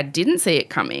honestly, I didn't see it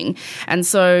coming. And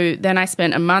so then I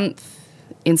spent a month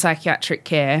in psychiatric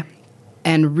care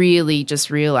and really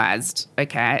just realized,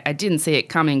 okay, I didn't see it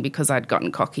coming because I'd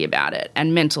gotten cocky about it.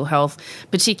 And mental health,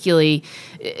 particularly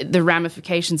the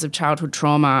ramifications of childhood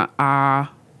trauma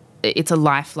it's a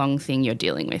lifelong thing you're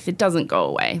dealing with. It doesn't go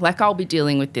away. Like, I'll be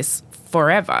dealing with this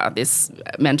forever, this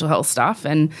mental health stuff.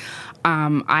 And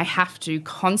I have to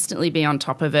constantly be on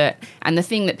top of it. And the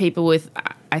thing that people with,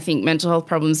 I think, mental health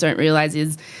problems don't realize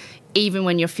is even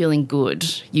when you're feeling good,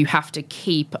 you have to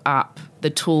keep up the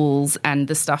tools and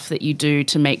the stuff that you do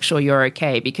to make sure you're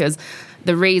okay. Because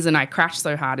the reason I crashed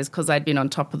so hard is because I'd been on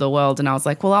top of the world and I was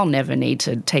like, well, I'll never need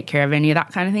to take care of any of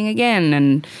that kind of thing again.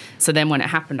 And so then when it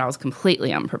happened, I was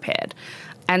completely unprepared.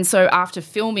 And so after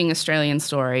filming Australian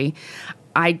Story,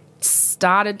 I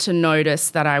started to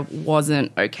notice that I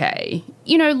wasn't okay.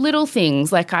 You know, little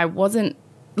things like I wasn't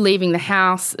leaving the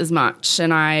house as much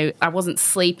and I wasn't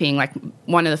sleeping. Like,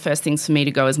 one of the first things for me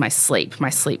to go is my sleep. My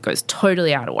sleep goes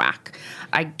totally out of whack.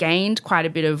 I gained quite a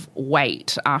bit of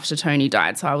weight after Tony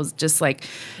died. So I was just like,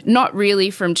 not really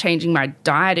from changing my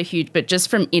diet but just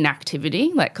from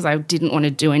inactivity, like, because I didn't want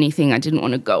to do anything. I didn't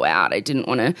want to go out.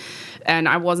 And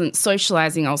I wasn't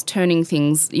socializing. I was turning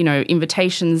things, you know,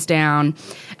 invitations down.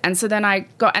 And so then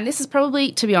and this is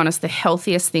probably, to be honest, the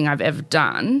healthiest thing I've ever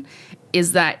done,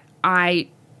 is that I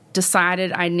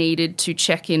decided I needed to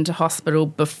check into hospital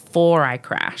before I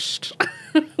crashed,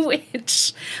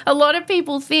 which a lot of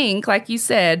people think, like you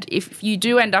said, if you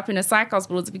do end up in a psych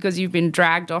hospital, it's because you've been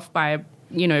dragged off by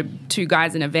two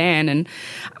guys in a van.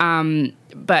 And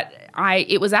but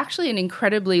it was actually an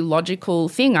incredibly logical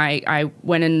thing. I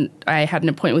went and I had an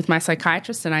appointment with my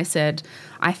psychiatrist and I said,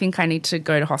 I think I need to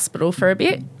go to hospital for a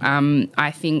bit.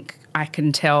 I think I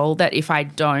can tell that if I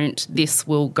don't, this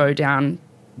will go down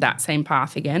that same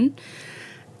path again.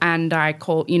 And I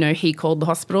called, he called the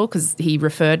hospital because he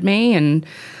referred me, and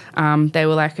they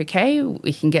were like, okay,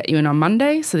 we can get you in on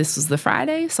Monday. So this was the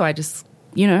Friday. So I just,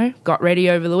 got ready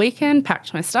over the weekend,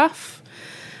 packed my stuff,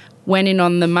 went in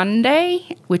on the Monday,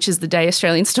 which is the day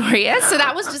Australian Story airs. So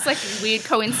that was just like a weird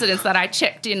coincidence that I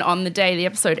checked in on the day the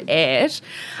episode aired.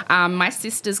 My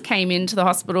sisters came into the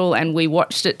hospital and we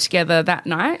watched it together that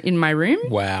night in my room.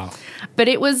 Wow. But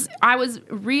I was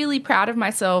really proud of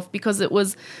myself because it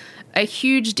was a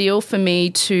huge deal for me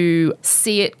to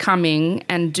see it coming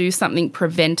and do something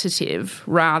preventative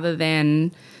rather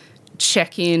than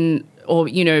check in or,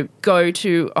 go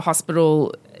to a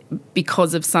hospital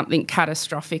because of something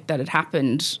catastrophic that had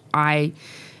happened. I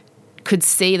could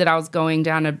see that I was going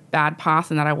down a bad path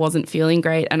and that I wasn't feeling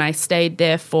great, and I stayed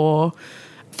there for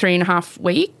 3.5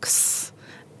 weeks,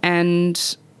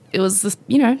 and it was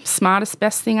the, smartest,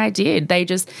 best thing I did.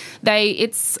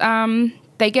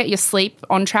 They get your sleep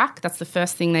on track. That's the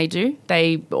first thing they do.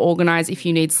 They organise if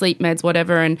you need sleep meds,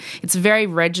 whatever, and it's a very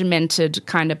regimented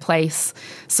kind of place.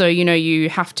 So, you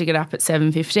have to get up at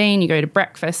 7:15, you go to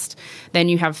breakfast, then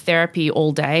you have therapy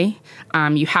all day.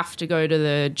 You have to go to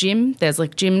the gym. There's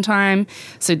like gym time,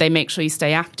 so they make sure you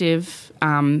stay active.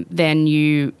 Then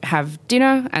you have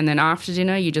dinner, and then after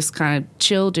dinner you just kind of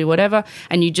chill, do whatever,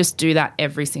 and you just do that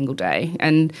every single day.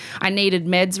 And I needed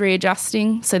meds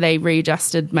readjusting, so they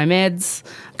readjusted my meds,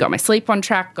 got my sleep on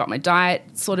track, got my diet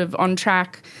sort of on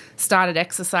track, started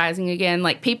exercising again.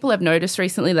 Like, people have noticed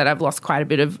recently that I've lost quite a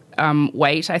bit of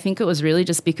weight. I think it was really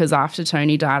just because after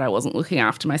Tony died I wasn't looking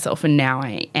after myself, and now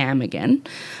I am again.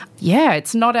 Yeah,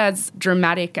 it's not as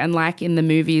dramatic and like in the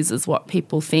movies as what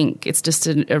people think. It's just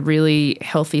a really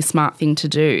healthy, smart thing to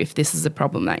do if this is a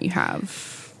problem that you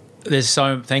have.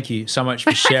 Thank you so much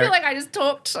for sharing. I feel like I just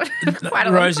talked quite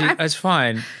a Rosie, long time. that's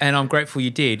fine. And I'm grateful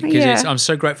you did, because I'm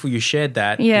so grateful you shared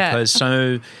that, because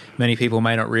so many people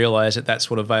may not realise that that's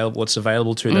what's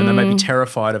available to them. They may be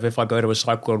terrified of, if I go to a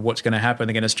psych ward, what's going to happen?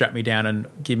 They're going to strap me down and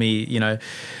give me,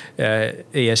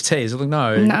 ESTs. Like,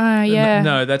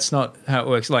 no, that's not how it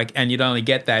works. Like, and you'd only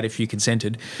get that if you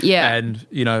consented. Yeah.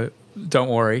 And, don't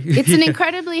worry. It's an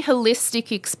incredibly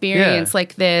holistic experience. Yeah.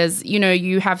 Like, there's,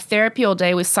 you have therapy all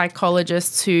day with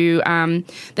psychologists who,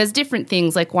 there's different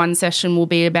things. Like, one session will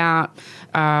be about,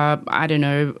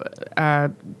 cognitive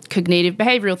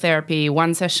behavioral therapy.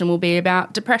 One session will be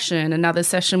about depression. Another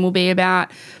session will be about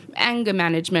anger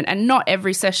management, and not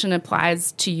every session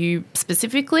applies to you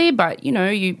specifically, but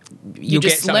you're You'll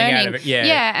just get something learning. out of it,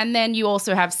 yeah. And then you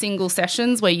also have single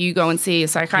sessions where you go and see a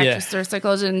psychiatrist or a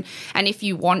psychologist, and if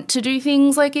you want to do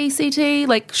things like ECT,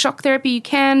 like shock therapy, you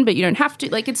can, but you don't have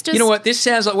to. Like, it's just, you know what, this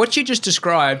sounds like what you just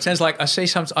described. Sounds like I see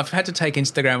I've had to take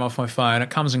Instagram off my phone. It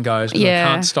comes and goes because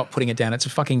I can't stop putting it down. It's a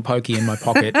fucking pokey in my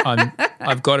pocket.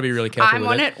 I've got to be really careful I'm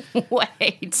with on it.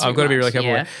 Way too I've got to be really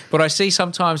careful with it. But I see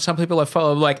sometimes some people I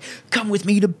follow like, come with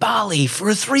me to Bali for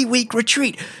a 3-week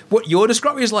retreat. What you're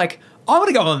describing is like, I want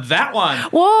to go on that one.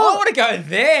 Well, I want to go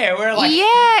there. We're like,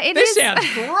 this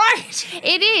sounds great.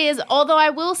 It is, although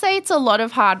I will say it's a lot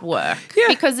of hard work. Yeah.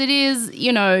 Because it is,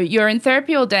 you're in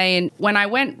therapy all day, and when I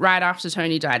went right after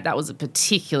Tony died, that was a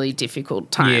particularly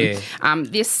difficult time. Yeah.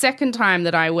 This second time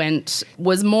that I went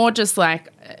was more just like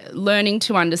learning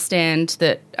to understand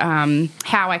that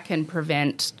how I can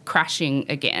prevent crashing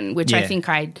again, which I think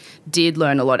I did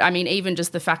learn a lot. I mean, even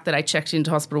just the fact that I checked into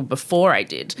hospital before I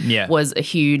did was a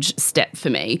huge step for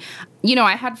me.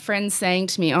 I had friends saying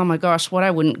to me, oh my gosh, what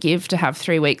I wouldn't give to have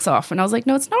 3 weeks off. And I was like,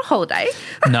 no, it's not a holiday.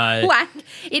 No. Like,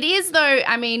 it is though.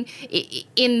 I mean,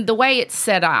 in the way it's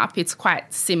set up, it's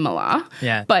quite similar.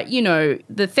 Yeah. But,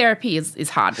 the therapy is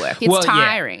hard work. It's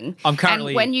tiring. I'm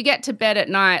currently... And when you get to bed at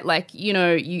night, like,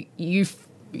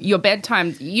 your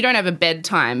bedtime, you don't have a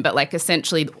bedtime, but like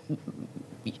essentially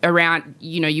around,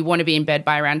 you want to be in bed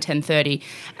by around 10:30,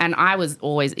 and I was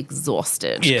always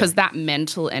exhausted because that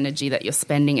mental energy that you're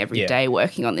spending every day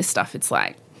working on this stuff, it's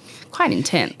like quite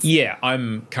intense. Yeah,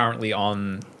 I'm currently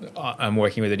I'm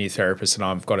working with a new therapist, and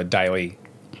I've got a daily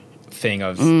thing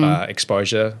of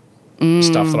exposure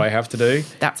stuff that I have to do.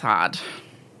 That's hard.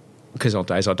 Because on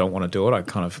days I don't want to do it, I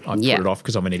put it off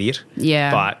because I'm an idiot.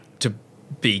 Yeah. But to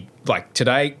be like,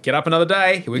 today, get up another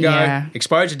day, here we go,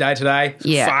 exposure day today,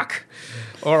 fuck,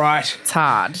 all right. It's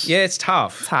hard. Yeah, it's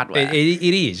tough. It's hard work.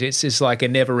 It is. It's just like a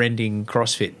never-ending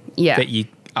CrossFit that you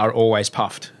are always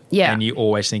puffed and you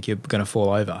always think you're going to fall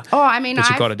over. Oh, I mean, but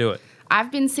you've got to do it.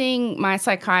 I've been seeing my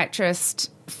psychiatrist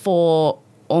for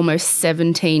almost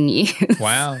 17 years.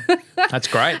 Wow. That's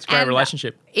great. It's a great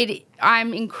relationship.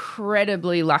 I'm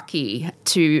incredibly lucky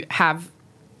to have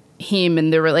him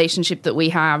and the relationship that we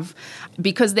have,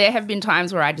 because there have been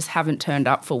times where I just haven't turned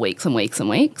up for weeks and weeks and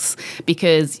weeks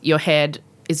because your head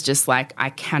is just like, I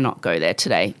cannot go there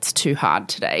today. It's too hard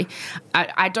today.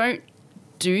 I don't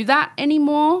do that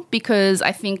anymore, because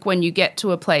I think when you get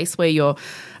to a place where you're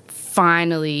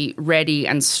finally ready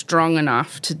and strong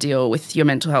enough to deal with your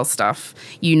mental health stuff,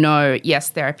 you know, yes,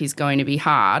 therapy is going to be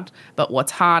hard, but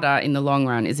what's harder in the long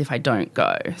run is if I don't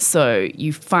go. So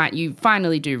you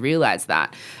finally do realize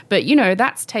that. But, you know,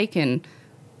 that's taken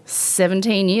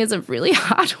 17 years of really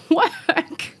hard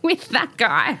work with that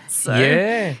guy. So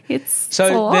yeah. It's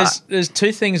a lot. There's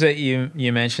two things that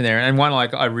you mentioned there, and one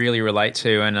like I really relate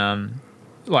to, and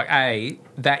like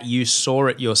that you saw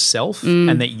it yourself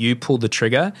and that you pulled the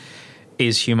trigger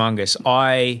is humongous.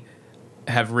 I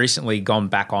have recently gone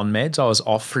back on meds. I was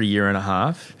off for a year and a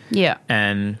half. Yeah.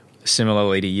 And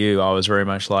similarly to you, I was very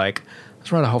much like,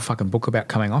 let's write a whole fucking book about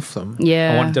coming off them.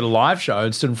 Yeah. I wanted to do a live show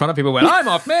and stood in front of people and went, I'm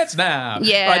off meds now.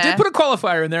 Yeah. But I did put a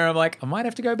qualifier in there. I'm like, I might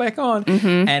have to go back on.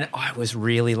 Mm-hmm. And I was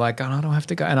really like, oh, I don't have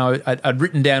to go. And I'd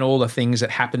written down all the things that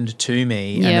happened to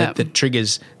me and the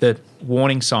triggers, the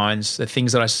warning signs, the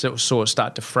things that I saw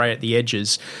start to fray at the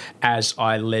edges as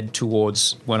I led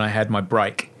towards when I had my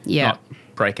break. Yeah. Not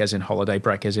break as in holiday,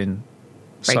 break as in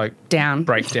Breakdown,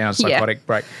 psychotic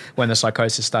break, when the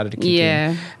psychosis started to kick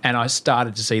in. And I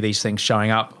started to see these things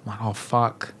showing up. I'm like, oh,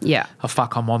 fuck. Yeah. Oh,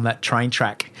 fuck, I'm on that train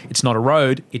track. It's not a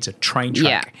road, it's a train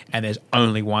track. Yeah. And there's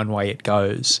only one way it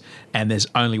goes. And there's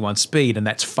only one speed, and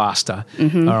that's faster.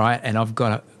 Mm-hmm. All right? And I've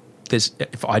got to...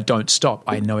 if I don't stop,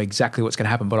 I know exactly what's going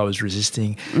to happen, but I was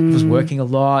resisting. I was working a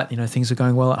lot. You know, things are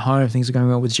going well at home. Things are going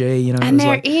well with G. You know, and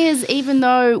there is, even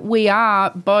though we are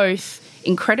both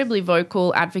incredibly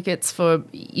vocal advocates for,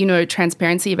 you know,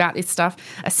 transparency about this stuff,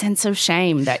 a sense of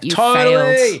shame that you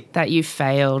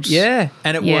failed. Yeah,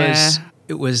 and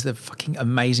it was the fucking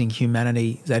amazing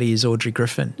humanity that is Audrey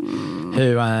Griffin,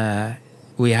 who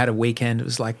we had a weekend. It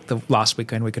was like the last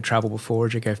weekend we could travel before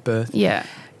Audrey gave birth. Yeah,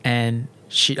 and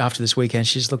she, after this weekend,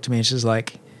 she just looked at me and she's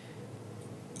like,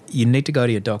 you need to go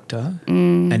to your doctor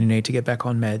and you need to get back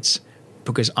on meds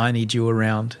because I need you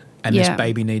around and this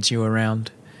baby needs you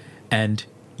around and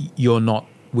you're not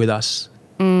with us.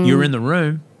 You're in the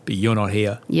room, but you're not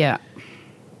here. Yeah.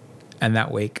 And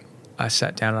that week I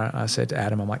sat down and I said to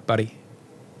Adam, I'm like, buddy,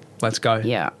 let's go.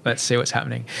 Yeah. Let's see what's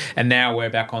happening. And now we're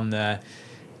back on the,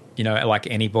 you know, like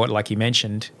anybody, like you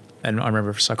mentioned, and I remember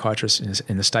a psychiatrist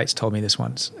in the States told me this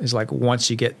once, is like once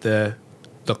you get the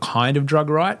kind of drug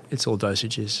right, it's all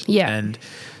dosages. Yeah. And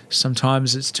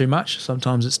sometimes it's too much,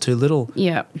 sometimes it's too little.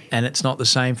 Yeah. And it's not the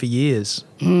same for years.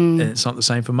 And it's not the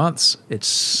same for months.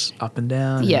 It's up and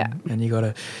down. Yeah. And you got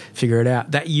to figure it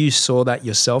out. That you saw that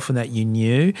yourself and that you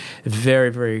knew,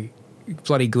 very, very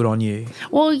bloody good on you.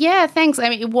 Well, yeah, thanks. I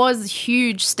mean, it was a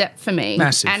huge step for me.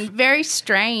 Massive. And very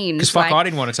strange. Because fuck, I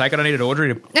didn't want to take it. I needed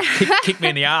Audrey to kick me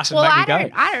in the ass and well, make me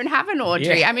go. I don't have an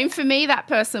Audrey. Yeah. I mean, for me, that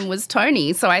person was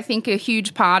Tony. So I think a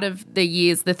huge part of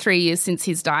the 3 years since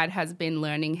he's died has been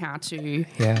learning how to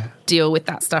deal with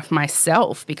that stuff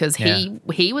myself, because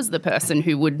he was the person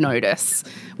who would notice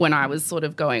when I was sort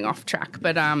of going off track.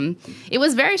 But it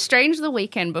was very strange the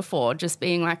weekend before, just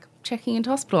being like, checking into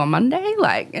hospital on Monday,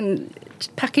 like, and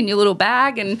packing your little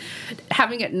bag and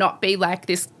having it not be like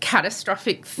this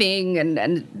catastrophic thing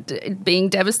and being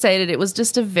devastated. It was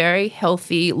just a very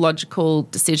healthy, logical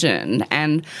decision.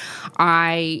 And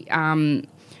I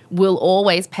will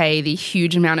always pay the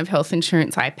huge amount of health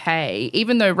insurance I pay,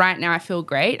 even though right now I feel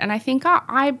great. And I think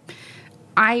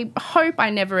I hope I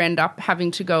never end up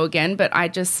having to go again, but I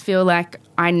just feel like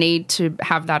I need to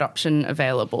have that option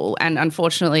available. And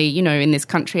unfortunately, you know, in this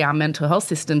country, our mental health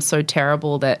system's so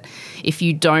terrible that if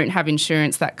you don't have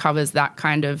insurance that covers that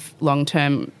kind of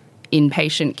long-term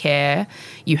inpatient care,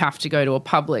 you have to go to a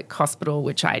public hospital,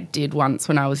 which I did once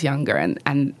when I was younger,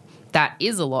 and that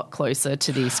is a lot closer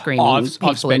to the screaming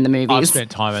people in the movies. I've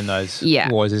spent time in those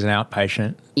wards as an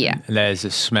outpatient. Yeah. And there's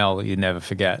a smell that you never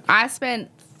forget. I spent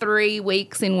 3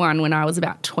 weeks in one when I was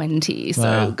about 20.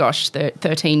 So, gosh,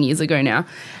 13 years ago now.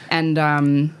 And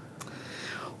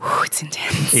it's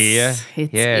intense. Yeah.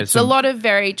 It's a lot of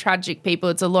very tragic people.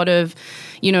 It's a lot of,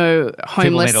 you know,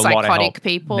 homeless, psychotic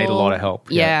people. Need a lot of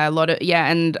help. Yeah, a lot of,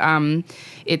 and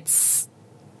it's,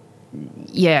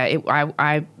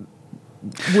 I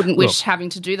wouldn't wish having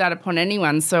to do that upon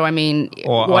anyone. So, I mean,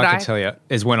 or I can tell you,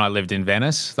 is when I lived in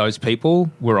Venice, those people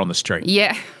were on the street.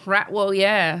 Yeah, right. Well,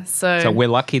 yeah. So we're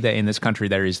lucky that in this country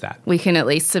there is that. We can at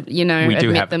least,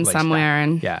 admit them somewhere.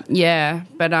 And yeah.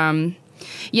 But,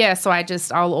 so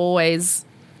I'll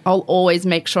always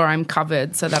make sure I'm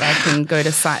covered so that I can go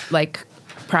to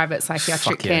private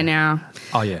psychiatric care now.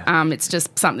 Oh, yeah. It's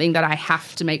just something that I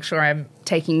have to make sure I'm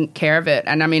taking care of it.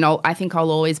 And I mean, I think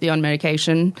I'll always be on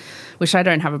medication, which I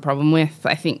don't have a problem with.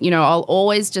 I think, I'll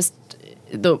always just,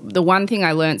 the one thing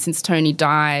I learned since Tony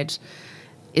died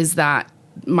is that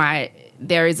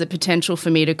there is a potential for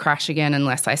me to crash again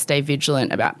unless I stay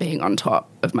vigilant about being on top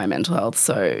of my mental health.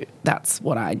 So that's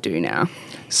what I do now.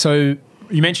 So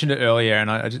you mentioned it earlier,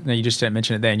 and you just didn't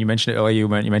mention it then. You mentioned it earlier, you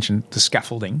mentioned the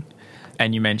scaffolding.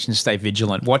 And you mentioned stay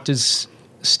vigilant. What does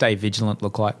stay vigilant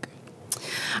look like?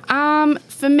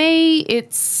 For me,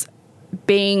 it's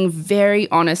being very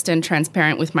honest and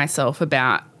transparent with myself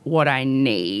about what I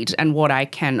need and what I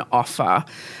can offer.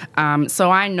 So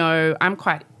I know I'm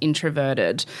quite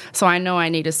introverted. So I know I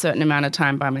need a certain amount of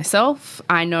time by myself.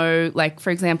 I know, for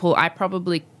example, I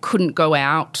probably couldn't go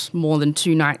out more than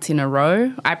 2 nights in a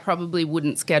row. I probably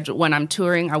wouldn't schedule, when I'm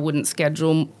touring, I wouldn't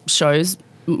schedule shows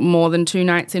more than 2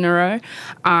 nights in a row.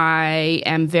 I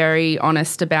am very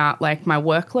honest about my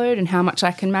workload and how much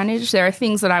I can manage. There are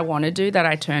things that I want to do that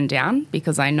I turn down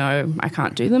because I know I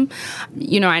can't do them.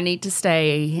 I need to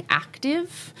stay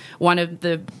active. One of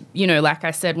the, like I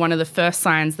said, one of the first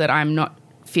signs that I'm not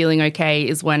feeling okay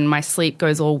is when my sleep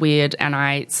goes all weird and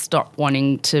I stop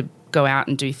wanting to go out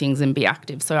and do things and be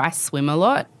active. So I swim a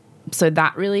lot. So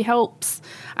that really helps.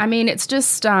 I mean, it's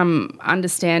just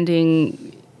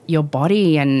understanding your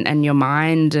body and your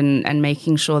mind and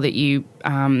making sure that you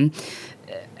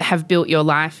have built your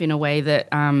life in a way that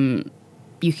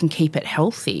you can keep it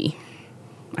healthy,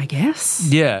 I guess.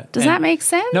 Yeah. Does that make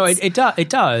sense? No, it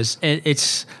does.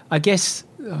 It's, I guess,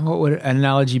 what would an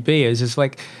analogy be is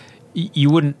like you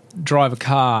wouldn't drive a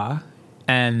car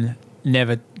and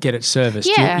never get it serviced.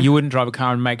 Yeah. You wouldn't drive a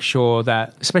car and make sure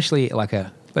that, especially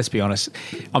let's be honest,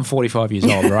 I'm 45 years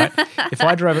old, right? If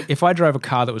I drove a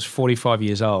car that was 45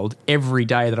 years old, every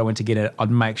day that I went to get it,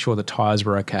 I'd make sure the tyres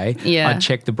were okay. Yeah. I'd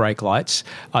check the brake lights.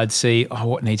 I'd see,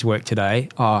 what needs work today?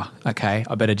 Oh, okay,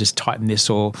 I better just tighten this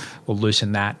or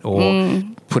loosen that or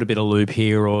put a bit of lube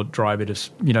here or dry a bit of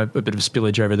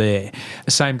spillage over there.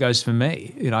 The same goes for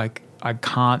me. I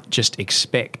can't just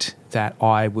expect that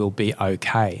I will be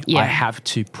okay. Yeah. I have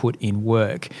to put in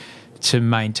work to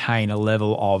maintain a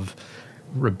level of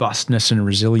robustness and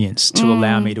resilience to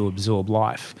allow me to absorb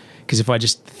life. Because if I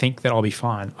just think that I'll be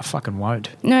fine, I fucking won't.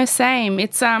 No, same.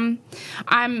 It's I'm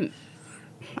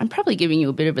probably giving you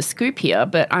a bit of a scoop here,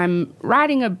 but I'm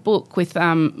writing a book with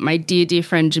my dear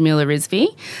friend Jamila Rizvi,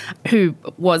 who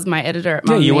was my editor at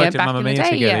Mamma Mia back in the day.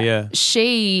 Together.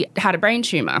 She had a brain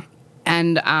tumor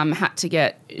and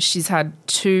she's had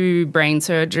 2 brain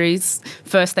surgeries.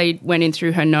 First they went in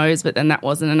through her nose, but then that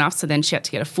wasn't enough, so then she had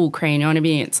to get a full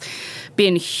craniotomy. It's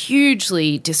been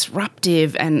hugely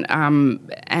disruptive and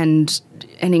an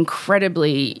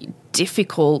incredibly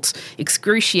difficult,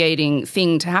 excruciating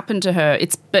thing to happen to her.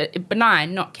 It's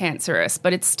benign, not cancerous,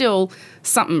 but it's still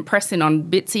something pressing on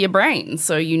bits of your brain,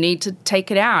 so you need to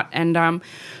take it out. And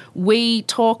we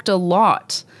talked a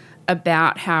lot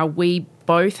about how we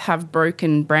both have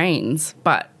broken brains,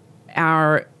 but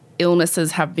our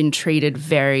illnesses have been treated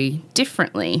very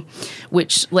differently,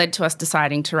 which led to us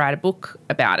deciding to write a book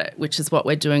about it, which is what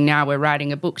we're doing now. We're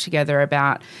writing a book together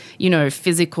about,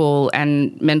 physical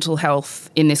and mental health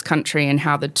in this country and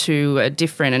how the two are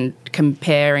different and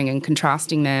comparing and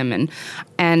contrasting them.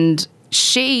 And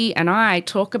she and I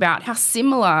talk about how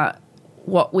similar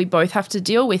what we both have to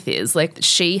deal with is.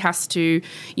 She has to,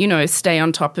 stay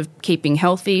on top of keeping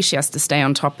healthy. She has to stay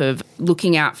on top of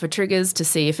looking out for triggers to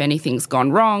see if anything's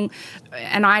gone wrong.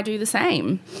 And I do the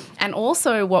same. And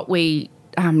also what we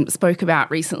spoke about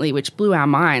recently, which blew our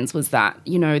minds, was that,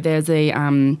 there's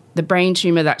the brain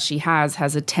tumor that she has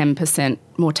a 10%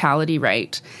 mortality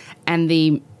rate. And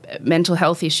the mental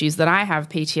health issues that I have,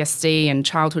 PTSD and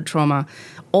childhood trauma,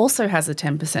 also has a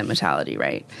 10% mortality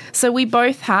rate. So we're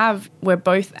both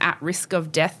at risk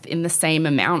of death in the same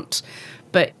amount.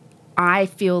 But I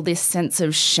feel this sense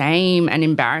of shame and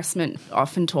embarrassment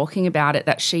often talking about it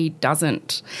that she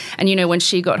doesn't. And, when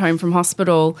she got home from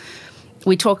hospital,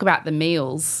 we talk about the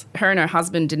meals. Her and her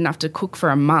husband didn't have to cook for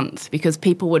a month because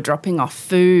people were dropping off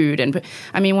food. And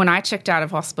I mean, when I checked out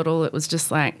of hospital, it was just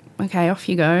like, okay, off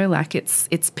you go. Like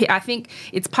I think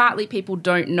it's partly people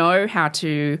don't know how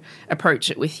to approach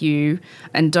it with you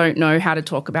and don't know how to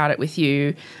talk about it with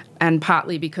you. And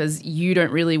partly because you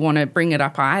don't really want to bring it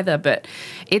up either. But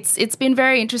it's been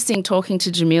very interesting talking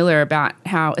to Jamila about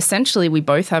how essentially we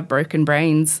both have broken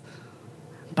brains,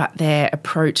 but they're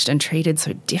approached and treated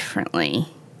so differently.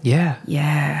 Yeah.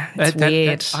 Yeah, it's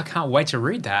weird. I can't wait to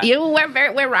read that. Yeah,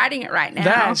 we're writing it right now.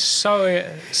 That's so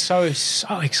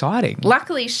exciting.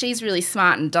 Luckily, she's really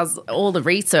smart and does all the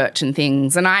research and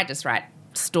things, and I just write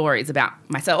stories about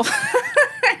myself.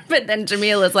 But then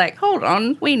Jamila's like, hold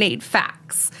on, we need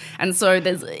facts. And so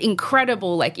there's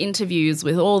incredible like interviews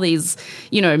with all these,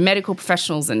 you know, medical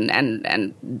professionals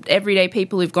and everyday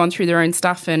people who've gone through their own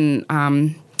stuff, and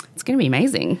it's going to be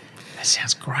amazing. That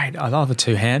sounds great. I love a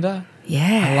two-hander.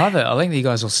 Yeah. I love it. I think that you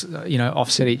guys will, you know,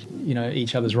 offset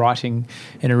each other's writing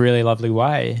in a really lovely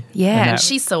way. Yeah, and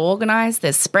she's so organised.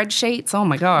 There's spreadsheets. Oh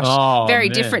my gosh. Oh, very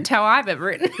man. different to how I've ever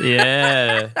written.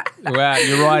 Yeah. Wow,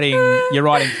 you're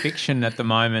writing fiction at the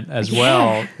moment as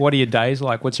well. What are your days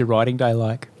like? What's your writing day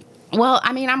like? Well,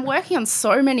 I mean, I'm working on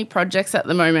so many projects at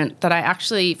the moment that I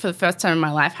actually, for the first time in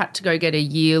my life, had to go get a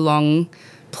year-long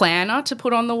planner to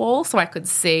put on the wall so I could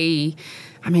see.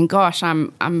 I mean, gosh,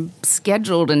 I'm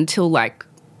scheduled until like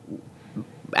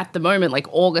at the moment like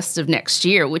August of next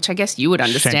year, which I guess you would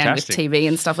understand. Fantastic. With TV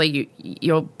and stuff, like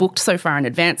you're booked so far in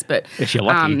advance. But if you're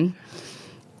lucky,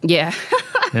 yeah,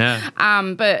 yeah.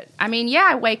 But I mean, yeah,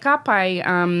 I wake up,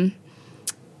 I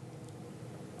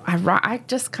write. I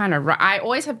just kind of write. I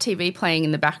always have TV playing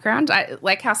in the background.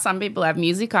 Like how some people have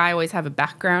music, I always have a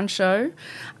background show,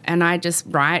 and I just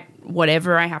write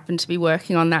whatever I happen to be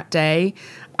working on that day.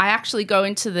 I actually go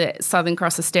into the Southern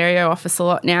Cross Astereo office a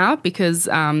lot now because,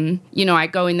 you know, I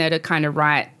go in there to kind of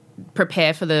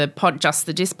prepare for the Just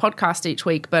the Gist podcast each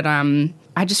week. But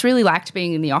I just really liked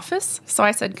being in the office. So I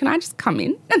said, can I just come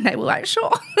in? And they were like,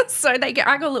 sure. So I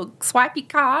got a little swipey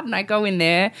card and I go in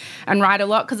there and write a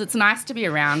lot because it's nice to be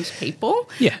around people.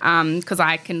 Yeah. Because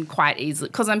I can quite easily,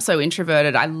 because I'm so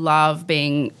introverted, I love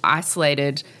being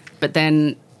isolated, but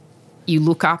then you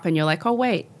look up and you're like, oh,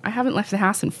 wait, I haven't left the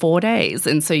house in 4 days.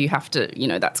 And so you have to, you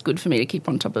know, that's good for me to keep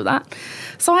on top of that.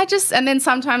 So and then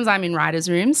sometimes I'm in writers'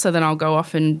 rooms. So then I'll go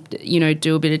off and, you know,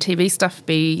 do a bit of TV stuff,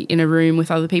 be in a room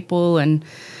with other people. And,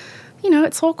 you know,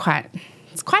 it's quite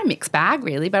a mixed bag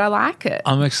really, but I like it.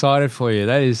 I'm excited for you.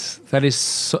 That is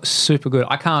super good.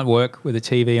 I can't work with a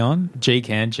TV on. G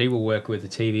can. G will work with the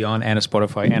TV on and a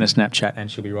Spotify and a Snapchat,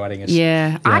 and she'll be writing us.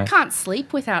 Yeah. I can't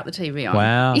sleep without the TV on.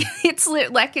 Wow.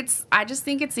 I just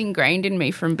think it's ingrained in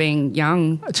me from being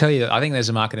young. I tell you, I think there's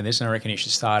a market in this, and I reckon you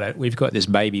should start it. We've got this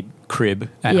baby crib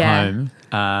at home.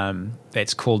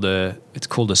 It's called a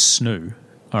snoo.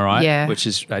 All right. Yeah. Which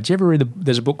is, do you ever read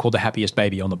there's a book called The Happiest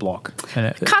Baby on the Block?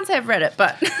 Can't say I've read it,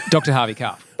 but. Dr. Harvey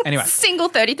Karp. Anyway. Single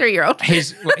 33-year-old.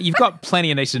 You've got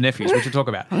plenty of nieces and nephews, which we'll talk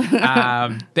about.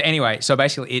 But anyway, so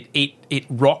basically it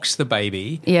rocks the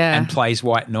baby and plays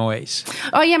white noise.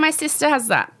 Oh, yeah, my sister has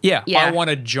that. Yeah. I want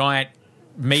a giant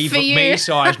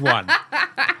me-sized one.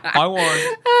 I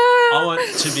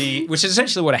want to be, which is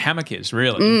essentially what a hammock is,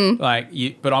 really.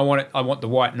 But I want the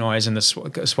white noise and the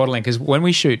swaddling, because when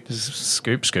we shoot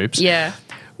scoops. Yeah.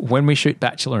 When we shoot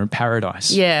Bachelor in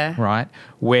Paradise, right,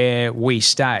 where we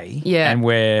stay and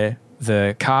where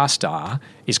the cast are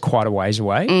is quite a ways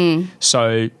away.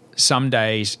 So some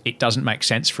days it doesn't make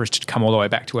sense for us to come all the way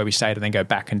back to where we stayed and then go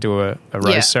back and do a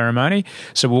rose ceremony.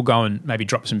 So we'll go and maybe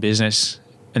drop some business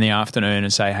in the afternoon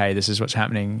and say, hey, this is what's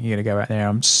happening. You're going to go out there.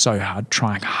 I'm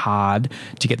trying hard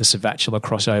to get the Savacula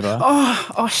crossover. Oh,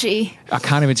 Oshi. I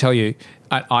can't even tell you.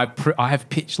 I have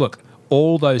pitched, look,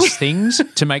 all those things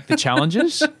to make the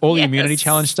challenges, all the immunity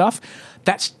challenge stuff,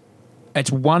 it's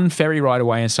one ferry ride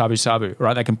away in Sabu Sabu,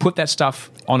 right? They can put that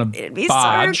stuff on a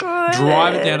barge,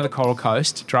 drive it down to the Coral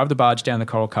Coast, drive the barge down the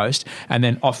Coral Coast, and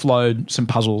then offload some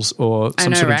puzzles or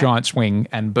some sort of giant swing,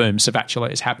 and boom, Savacula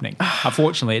is happening.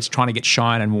 Unfortunately, it's trying to get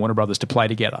Shine and Warner Brothers to play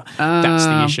together. That's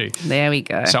the issue. There we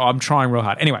go. So I'm trying real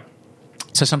hard. Anyway.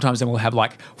 So sometimes then we'll have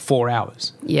like 4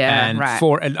 hours. Yeah, and right.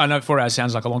 And I know 4 hours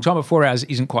sounds like a long time, but 4 hours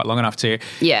isn't quite long enough to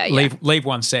leave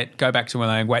one set, go back to one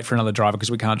and wait for another driver, because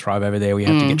we can't drive over there. We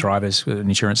have to get drivers with an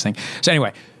insurance thing. So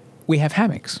anyway, we have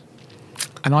hammocks,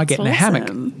 and I get in a hammock,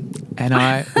 and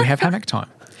we have hammock time.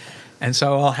 And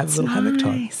so I'll have a little hammock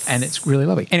time, and it's really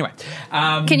lovely. Anyway.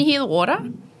 Can you hear the water?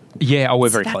 Yeah, we're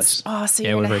very close. Oh, so Yeah,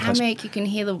 you're we're in a very close. hammock, you can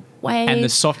hear the waves. And the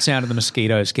soft sound of the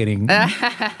mosquitoes getting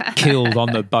killed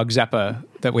on the bug zapper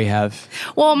that we have.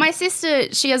 Well, my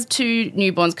sister, she has 2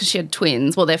 newborns because she had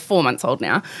twins. Well, they're 4 months old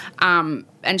now.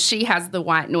 And she has the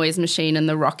white noise machine and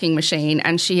the rocking machine.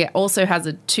 And she also has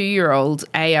a 2-year-old,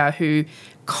 Aya, who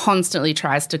constantly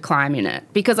tries to climb in it.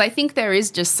 Because I think there is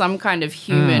just some kind of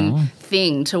human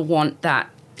thing to want that,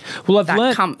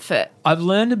 comfort. I've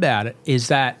learned about it is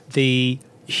that the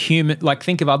human, like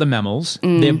think of other mammals,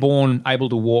 they're born able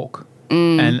to walk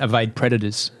and evade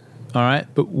predators. All right,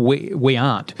 but we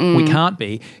aren't. We can't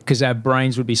be because our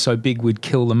brains would be so big we'd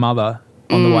kill the mother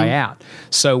on the way out.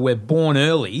 So we're born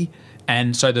early,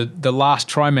 and so the last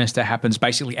trimester happens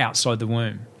basically outside the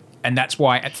womb. And that's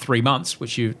why at 3 months,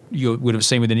 which you would have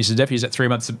seen with the nieces and nephews, at 3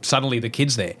 months, suddenly the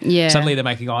kid's there. Yeah. Suddenly they're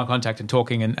making eye contact and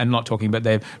talking and not talking, but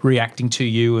they're reacting to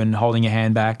you and holding your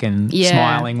hand back and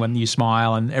smiling when you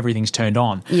smile and everything's turned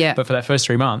on. Yeah. But for that first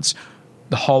 3 months,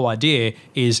 the whole idea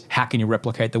is how can you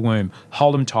replicate the womb?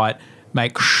 Hold them tight,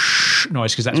 make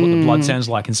noise because that's what the blood sounds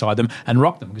like inside them, and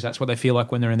rock them because that's what they feel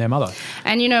like when they're in their mother.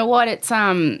 And you know what? It's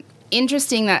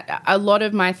interesting that a lot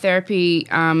of my therapy,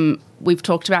 we've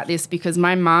talked about this because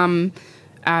my mum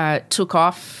took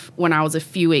off when I was a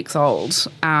few weeks old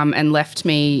and left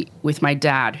me with my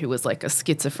dad, who was like a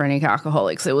schizophrenic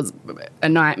alcoholic. So it was a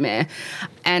nightmare.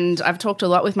 And I've talked a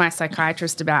lot with my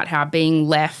psychiatrist about how being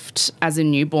left as a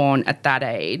newborn at that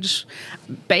age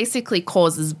basically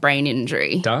causes brain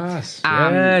injury. It does.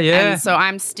 And so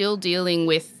I'm still dealing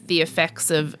with the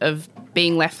effects of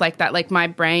being left like that. Like my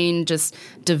brain just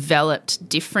developed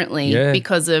differently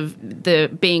because of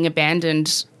the being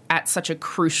abandoned at such a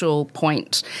crucial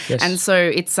point. Yes. And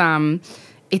so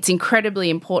it's incredibly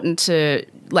important to,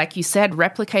 like you said,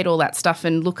 replicate all that stuff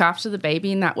and look after the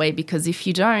baby in that way, because if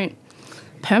you don't,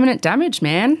 permanent damage,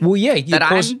 man. Well, yeah.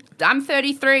 I'm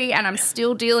 33 and I'm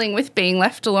still dealing with being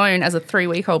left alone as a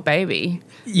 3-week-old baby.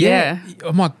 Yeah.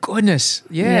 Oh, my goodness.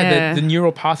 Yeah. The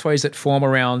neural pathways that form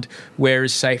around where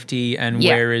is safety and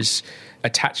where is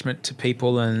attachment to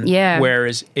people and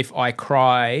whereas if I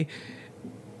cry,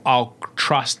 I'll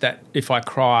trust that if I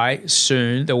cry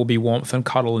soon, there will be warmth and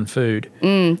cuddle and food.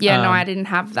 No, I didn't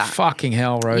have that. Fucking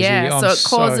hell, Rosie. Yeah, I'm so it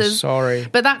causes. so sorry.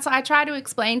 But I try to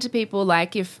explain to people,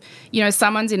 like if,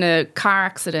 someone's in a car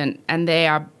accident and they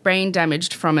are brain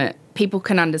damaged from it, people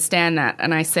can understand that.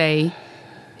 And I say,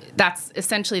 that's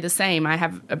essentially the same. I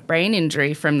have a brain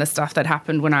injury from the stuff that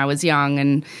happened when I was young,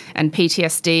 and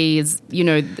PTSD is,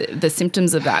 the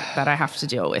symptoms of that I have to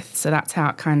deal with. So that's how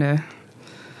it kind of...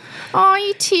 Oh,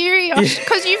 you teary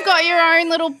because you've got your own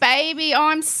little baby. Oh,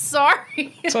 I'm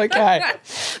sorry. It's okay.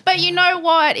 But you know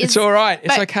what? It's all right.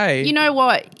 It's okay. You know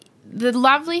what? The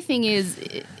lovely thing is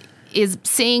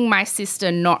seeing my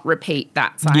sister not repeat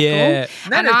that cycle. Yeah.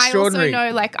 And I also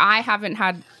know, like, I haven't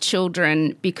had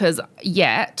children because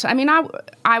yet. I mean,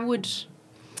 I would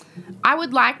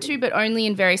like to, but only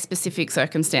in very specific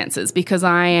circumstances, because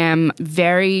I am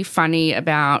very funny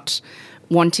about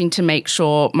wanting to make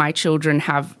sure my children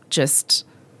have just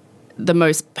the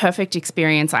most perfect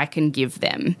experience I can give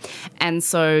them. And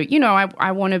so,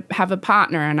 I want to have a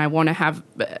partner and I want to have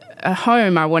a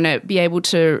home. I want to be able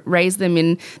to raise them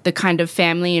in the kind of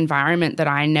family environment that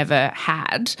I never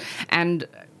had. And,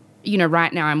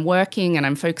 right now I'm working and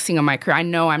I'm focusing on my career. I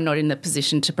know I'm not in the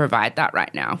position to provide that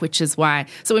right now, which is why.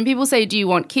 So when people say, do you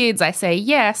want kids? I say,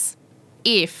 yes,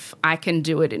 if I can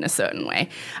do it in a certain way.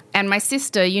 And my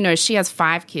sister, she has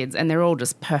 5 kids and they're all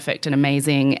just perfect and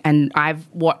amazing. And I've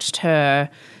watched her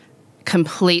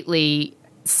completely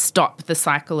stop the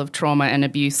cycle of trauma and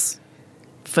abuse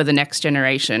for the next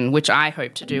generation, which I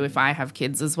hope to do if I have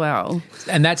kids as well.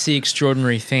 And that's the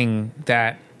extraordinary thing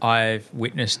that I've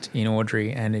witnessed in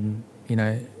Audrey and in,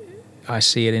 I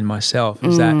see it in myself,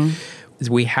 is that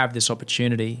we have this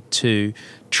opportunity to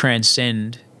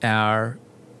transcend our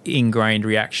ingrained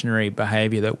reactionary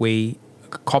behavior that we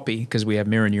copy because we have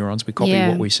mirror neurons. We copy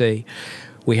what we see.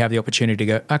 We have the opportunity to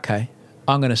go, okay,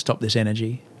 I'm going to stop this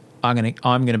energy. I'm going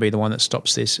to be the one that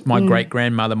stops this. My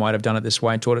great-grandmother might have done it this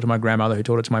way and taught it to my grandmother, who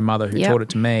taught it to my mother, who taught it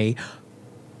to me.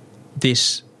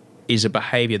 This is a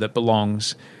behavior that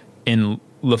belongs in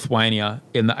Lithuania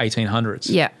in the 1800s.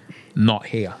 Yeah. Not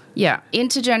here. Yeah.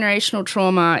 Intergenerational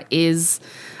trauma is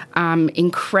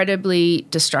incredibly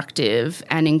destructive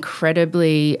and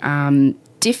incredibly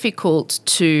difficult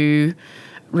to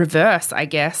reverse, I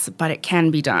guess, but it can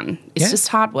be done. It's just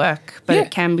hard work, but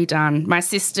it can be done. My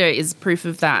sister is proof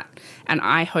of that, and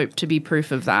I hope to be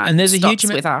proof of that. And there's a huge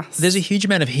with us. There's a huge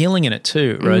amount of healing in it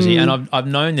too, Rosie. And I've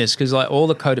known this because like all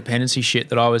the codependency shit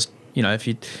that I was if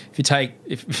you take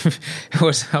it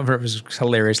was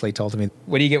hilariously told to me,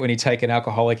 what do you get when you take an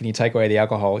alcoholic and you take away the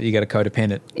alcohol? You get a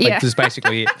codependent. Like, that's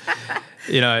basically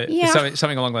it.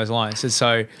 Something along those lines. And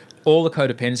so all the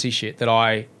codependency shit that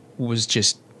I was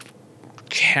just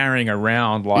carrying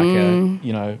around like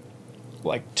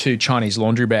like 2 Chinese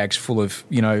laundry bags full of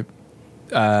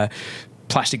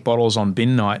plastic bottles on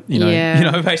bin night.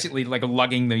 Basically like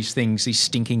lugging these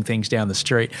stinking things down the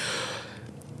street.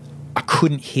 I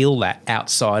couldn't heal that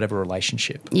outside of a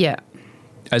relationship. Yeah.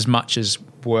 As much as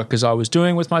work as I was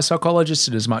doing with my psychologist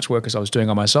and as much work as I was doing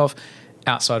on myself,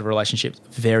 outside of a relationship,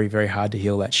 very, very hard to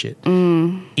heal that shit.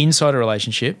 Inside a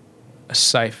relationship, a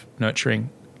safe, nurturing,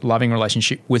 loving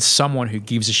relationship with someone who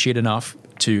gives a shit enough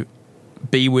to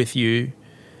be with you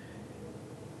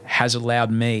has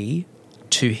allowed me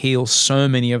to heal so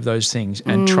many of those things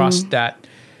and trust that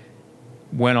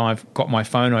when I've got my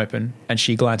phone open and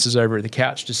she glances over at the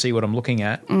couch to see what I'm looking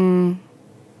at,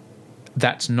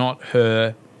 that's not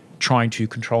her trying to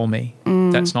control me.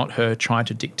 That's not her trying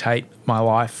to dictate my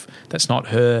life. That's not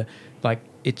her,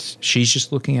 she's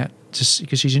just looking at just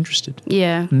because she's interested.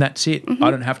 Yeah. And that's it.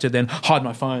 I don't have to then hide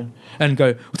my phone and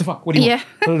go, what the fuck, what do you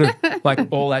want? Like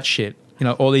all that shit.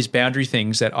 All these boundary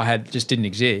things that I had just didn't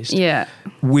exist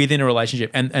within a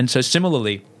relationship. And so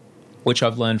similarly, which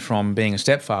I've learned from being a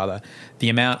stepfather, the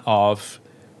amount of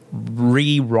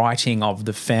rewriting of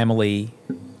the family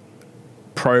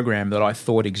program that I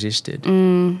thought existed.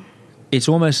 It's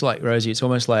almost like, Rosie,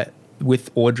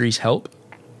 with Audrey's help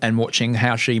and watching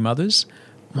how she mothers,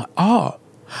 I'm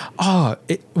like,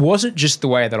 it wasn't just the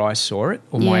way that I saw it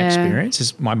or my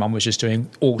experience. My mum was just doing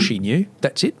all she knew.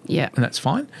 That's it. Yeah. And that's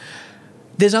fine.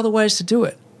 There's other ways to do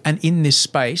it. And in this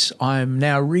space, I'm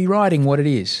now rewriting what it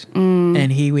is.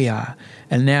 And here we are.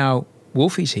 And now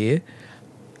Wolfie's here.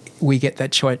 We get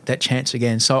that chance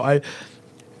again. So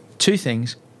 2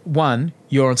 things. One,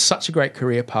 you're on such a great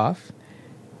career path.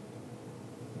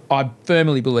 I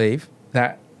firmly believe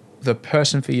that the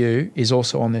person for you is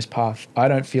also on this path. I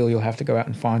don't feel you'll have to go out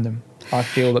and find them. I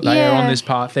feel that they are on this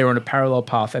path. They're on a parallel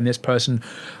path, and this person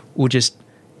will just...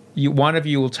 one of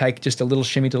you will take just a little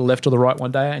shimmy to the left or the right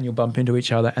one day and you'll bump into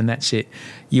each other and that's it.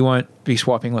 You won't be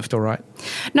swiping left or right.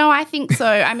 No, I think so.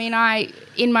 I mean,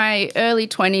 in my early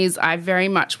 20s, I very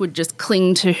much would just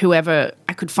cling to whoever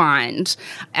I could find.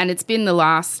 And it's been the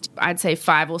last, I'd say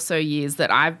 5 or so years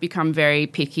that I've become very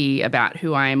picky about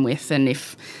who I am with. And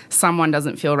if someone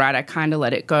doesn't feel right, I kind of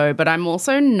let it go. But I'm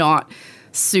also not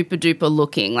super duper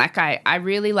looking. Like I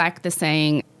really like the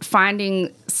saying,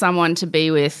 finding someone to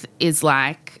be with is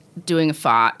like doing a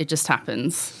fart. It just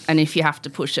happens. And if you have to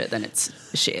push it, then it's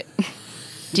shit.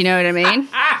 Do you know what I mean?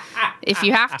 If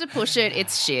you have to push it,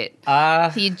 it's shit.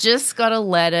 You just got to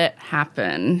let it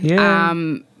happen. Yeah.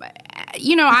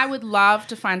 I would love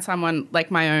to find someone like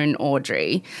my own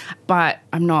Audrey, but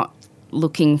I'm not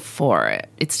looking for it.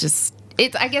 It's just...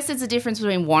 I guess it's a difference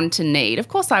between want and need. Of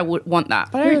course I would want that,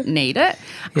 but I don't need it.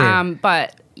 Yeah.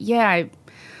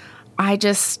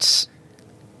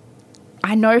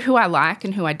 I know who I like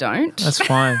and who I don't. That's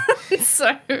fine.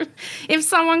 So if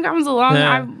someone comes along,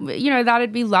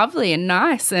 that'd be lovely and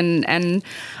nice. And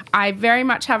I very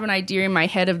much have an idea in my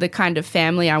head of the kind of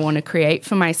family I want to create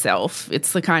for myself.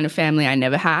 It's the kind of family I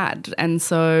never had. And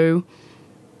so...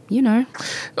 and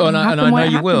I know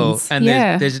you will. And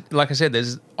there's like I said,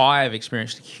 I have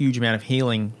experienced a huge amount of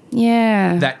healing.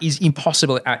 Yeah. That is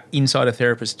impossible inside a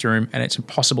therapist's room, and it's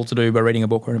impossible to do by reading a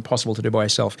book or impossible to do by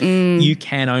yourself. You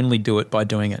can only do it by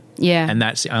doing it. Yeah. And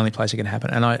that's the only place it can happen.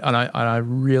 And I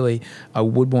really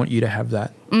would want you to have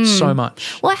that so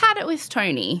much. Well, I had it with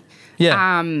Tony.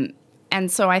 Yeah. And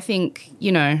so I think,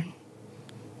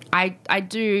 I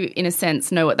do, in a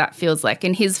sense, know what that feels like.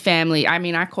 And his family, I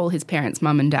mean, I call his parents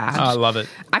mum and dad. I love it.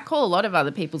 I call a lot of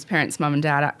other people's parents mum and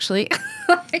dad, actually.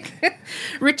 Like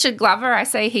Richard Glover, I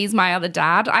say he's my other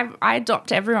dad. I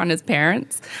adopt everyone as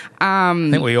parents. I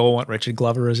think we all want Richard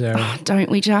Glover as our... Don't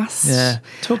we just? Yeah.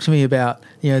 Talk to me about,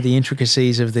 the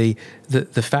intricacies of the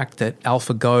fact that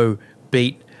AlphaGo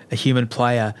beat a human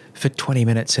player for 20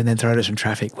 minutes and then throw to some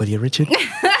traffic, will you, Richard?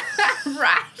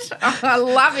 Right. Oh, I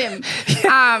love him.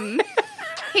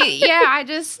 I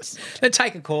just... Then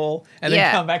take a call and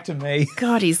then come back to me.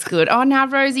 God, he's good. Oh, now,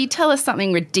 Rosie, tell us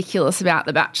something ridiculous about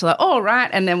The Bachelor. All right.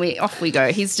 And then off we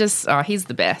go. He's just... he's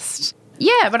the best.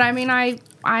 Yeah, but I mean,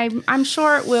 I'm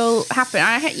sure it will happen.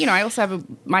 I also have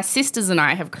my sisters and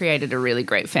I have created a really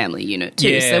great family unit too.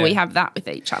 Yeah. So we have that with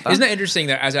each other. Isn't it interesting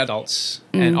that as adults,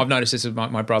 and I've noticed this with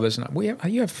my brothers, and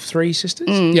you have 3 sisters?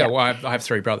 Well, I have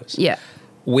 3 brothers. Yeah.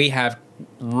 We have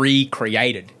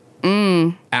recreated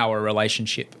our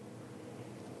relationship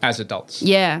as adults.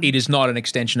 Yeah. It is not an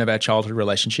extension of our childhood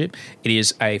relationship. It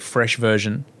is a fresh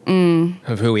version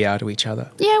of who we are to each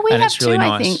other. Yeah, we and have it's really too,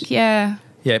 nice. I think. Yeah.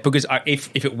 Yeah, because if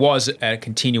it was a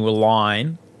continual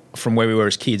line from where we were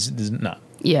as kids, no,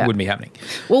 Yeah. it wouldn't be happening.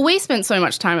 Well, we spent so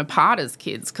much time apart as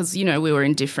kids because, you know, we were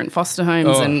in different foster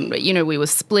homes and, you know, we were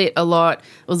split a lot.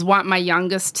 It was my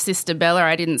youngest sister, Bella,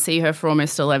 I didn't see her for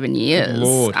almost 11 years.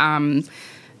 Lord.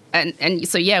 And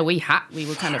so, yeah, we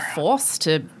were kind of forced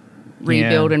to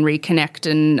rebuild and reconnect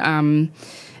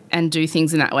and do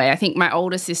things in that way. I think my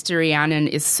older sister, Rhiannon,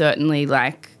 is certainly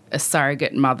like a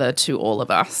surrogate mother to all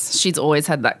of us. She's always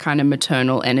had that kind of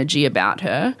maternal energy about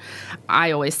her.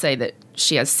 I always say that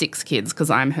she has 6 kids because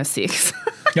I'm her 6th.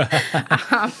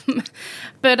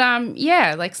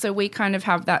 Yeah, like, so we kind of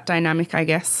have that dynamic, I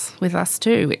guess, with us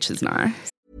too, which is nice.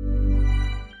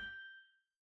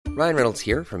 Ryan Reynolds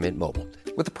here from Mint Mobile.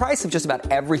 With the price of just about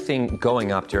everything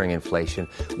going up during inflation,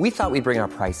 we thought we'd bring our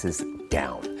prices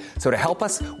down. So to help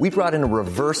us, we brought in a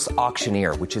reverse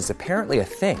auctioneer, which is apparently a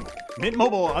thing. Mint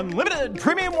Mobile Unlimited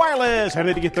Premium Wireless. How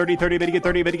to get 30, 30, bit to get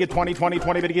 30, bit to get 20, 20,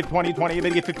 20, bit to get 20, 20, bit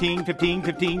to get 15, 15,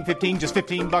 15, 15, just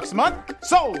 $15 a month?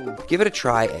 Sold! Give it a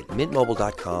try at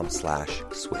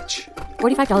mintmobile.com/switch.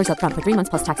 $45 up front for 3 months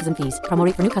plus taxes and fees. Promo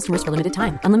rate for new customers for limited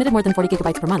time. Unlimited more than 40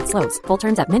 gigabytes per month. Slows full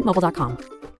terms at mintmobile.com.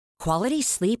 Quality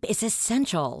sleep is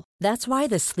essential. That's why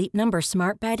the Sleep Number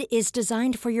Smart Bed is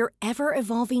designed for your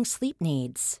ever-evolving sleep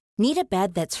needs. Need a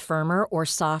bed that's firmer or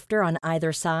softer on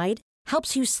either side?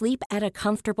 Helps you sleep at a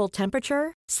comfortable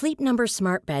temperature? Sleep Number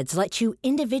Smart Beds let you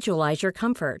individualize your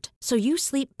comfort, so you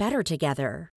sleep better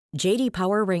together. J.D.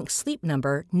 Power ranks Sleep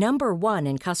Number number 1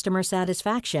 in customer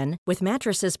satisfaction with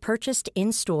mattresses purchased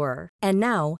in-store. And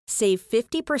now, save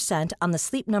 50% on the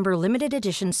Sleep Number Limited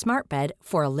Edition Smart Bed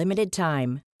for a limited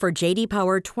time. For J.D.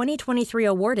 Power 2023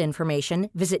 award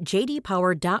information, visit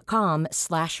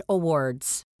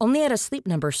jdpower.com/awards. Only at a Sleep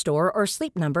Number store or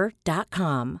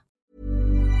sleepnumber.com.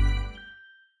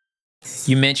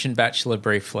 You mentioned Bachelor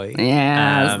briefly.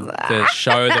 Yes. The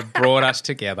show that brought us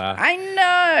together. I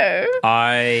know.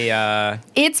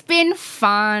 It's been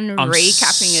fun I'm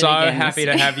recapping it so again. happy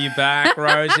to have you back,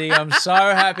 Rosie. I'm so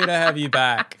happy to have you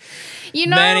back. You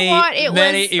know what?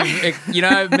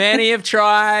 Many have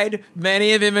tried,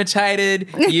 many have imitated.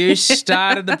 You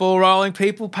started the ball rolling.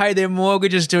 People pay their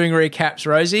mortgages doing recaps,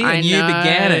 Rosie, and you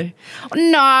began it.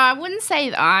 No, I wouldn't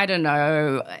say. I don't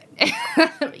know.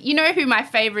 You know who my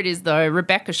favourite is, though?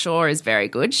 Rebecca Shaw is very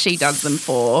good. She does them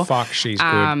for. Fuck, she's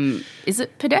good. Is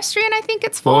it Pedestrian, I think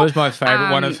it's for? What was my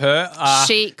favourite one of her?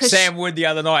 Sam Wood the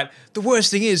other night. The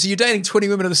worst thing is you're dating 20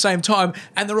 women at the same time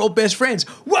and they're all best friends.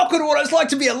 Welcome to what it's like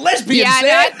to be a lesbian,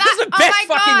 Sam. That's the best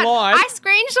fucking line. I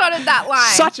screenshotted that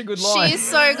line. Such a good line. She is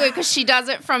so good because she does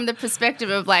it from the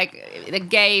perspective of like the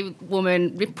gay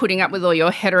woman putting up with all your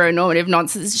heteronormative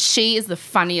nonsense. She is the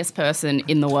funniest person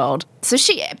in the world. So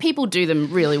people do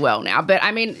them really well now. But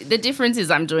I mean, the difference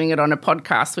is I'm doing it on a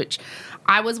podcast, which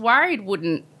I was worried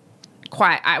wouldn't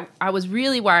quite. I was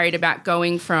really worried about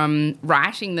going from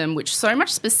writing them, which so much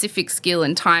specific skill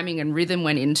and timing and rhythm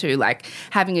went into, like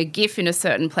having a GIF in a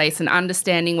certain place and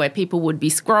understanding where people would be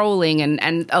scrolling,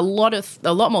 and a lot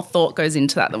more thought goes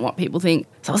into that than what people think.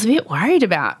 So I was a bit worried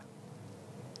about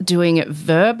doing it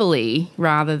verbally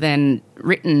rather than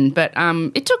written, but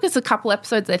it took us a couple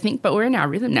episodes, I think, but we're in our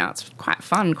rhythm now. It's quite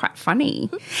fun, quite funny.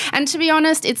 And to be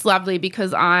honest, it's lovely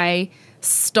because I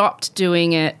stopped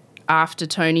doing it after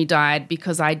Tony died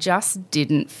because I just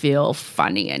didn't feel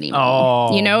funny anymore.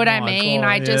 Oh, you know what I mean? God,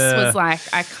 I just was like,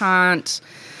 I can't.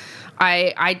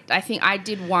 I think I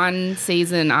did one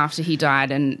season after he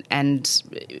died and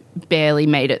barely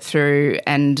made it through,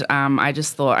 and I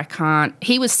just thought I can't.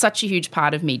 He was such a huge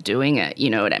part of me doing it, you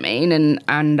know what I mean?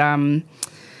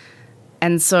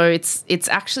 And so it's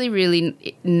actually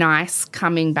really nice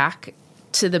coming back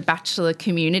to the Bachelor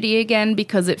community again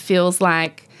because it feels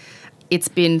like it's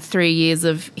been 3 years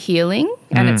of healing,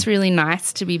 and it's really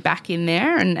nice to be back in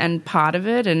there and part of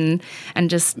it and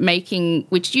just making,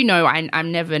 which, you know, I'm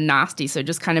never nasty, so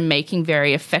just kind of making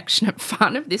very affectionate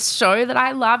fun of this show that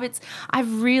I love.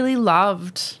 I've really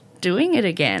loved doing it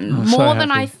again, more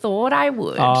than I thought I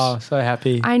would. Oh, so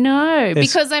happy. I know,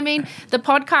 because, I mean, the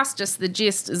podcast, just the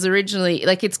gist, is originally,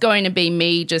 like, it's going to be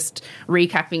me just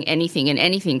recapping anything and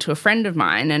anything to a friend of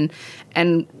mine,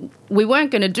 and we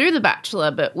weren't going to do The Bachelor,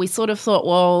 but we sort of thought,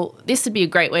 well, this would be a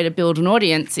great way to build an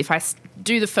audience if I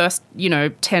do the first,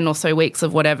 10 or so weeks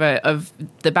of whatever of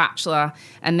The Bachelor,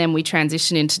 and then we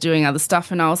transition into doing other stuff.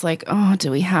 And I was like, oh,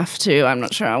 do we have to? I'm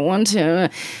not sure I want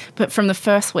to. But from the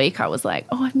first week, I was like,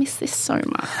 oh, I miss this so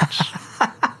much.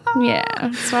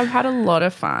 Yeah, so I've had a lot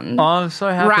of fun. I'm so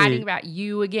happy. Writing about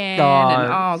you again,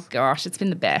 and oh gosh, it's been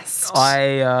the best.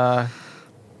 I've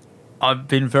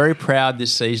been very proud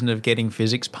this season of getting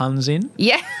physics puns in.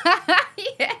 Yeah,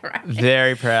 yeah, right.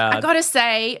 Very proud. I got to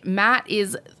say, Matt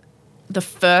is the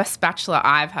first Bachelor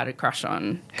I've had a crush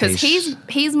on because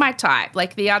he's my type.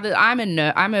 Like the other, I'm a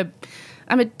nerd.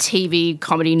 I'm a TV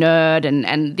comedy nerd,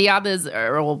 and the others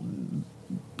are all,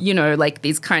 you know, like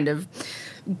these kind of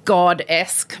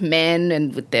god-esque men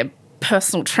and with their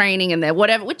personal training and their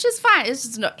whatever, which is fine. It's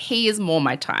just not, he is more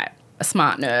my type. A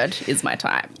smart nerd is my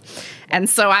type. And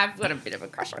so I've got a bit of a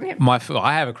crush on him.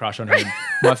 I have a crush on him.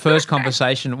 My first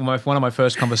conversation, one of my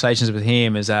first conversations with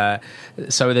him is,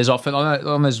 so there's often,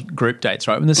 on those group dates,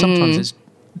 right? And there's sometimes there's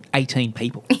 18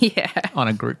 people on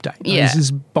a group date. Yeah. This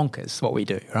is bonkers what we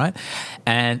do, right?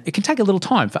 And it can take a little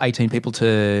time for 18 people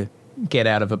to get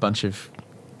out of a bunch of,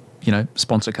 you know,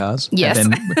 sponsor cars. Yes.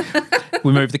 And then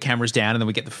we move the cameras down and then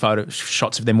we get the photo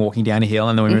shots of them walking down a hill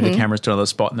and then we move the cameras to another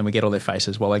spot and then we get all their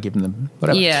faces while they're giving them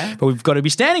whatever. Yeah. But we've got to be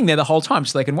standing there the whole time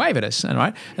so they can wave at us,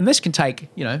 right? And this can take,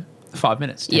 you know, 5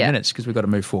 minutes, 10 minutes because we've got to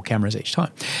move 4 cameras each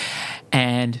time.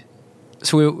 And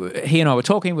so he and I were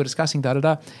talking, we were discussing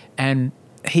and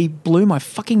he blew my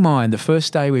fucking mind the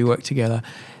first day we worked together.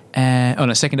 On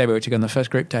the second day we worked together on the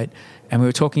first group date and we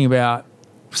were talking about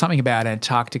something about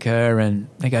Antarctica, and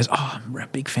he goes, I'm a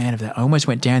big fan of that. I almost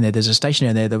went down there. There's a station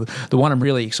down there. The one I'm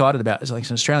really excited about is like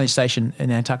an Australian station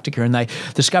in Antarctica, and they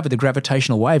discovered the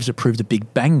gravitational waves that proved the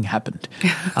Big Bang happened.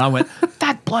 And I went,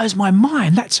 that blows my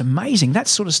mind. That's amazing. That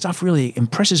sort of stuff really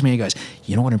impresses me. He goes,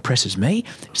 you know what impresses me?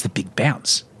 It's the Big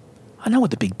Bounce. I know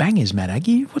what the Big Bang is, Matt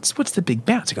Aggie. What's the Big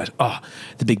Bounce? He goes,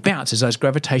 the Big Bounce is those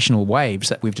gravitational waves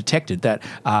that we've detected that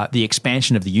are the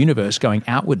expansion of the universe going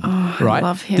outward, right? I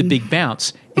love him. The Big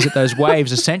Bounce is that those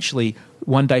waves essentially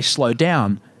one day slow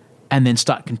down and then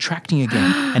start contracting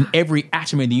again, and every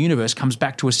atom in the universe comes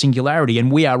back to a singularity,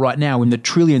 and we are right now in the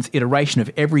trillionth iteration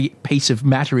of every piece of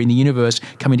matter in the universe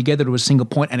coming together to a single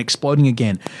point and exploding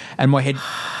again. And my head,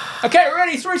 okay,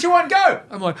 ready, 3, 2, 1, go!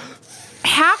 I'm like,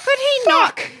 How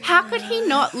could he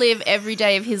not live every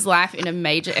day of his life in a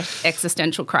major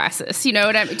existential crisis? You know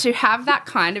what I mean? To have that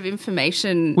kind of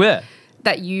information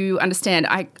that you understand,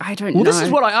 I don't know. Well, this is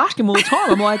what I ask him all the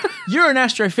time. I'm like, you're an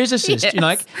astrophysicist. Yes. You know,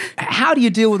 like, how do you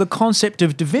deal with the concept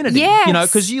of divinity? Yes. You know,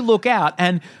 because you look out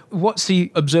and what's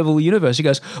the observable universe? He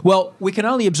goes, well, we can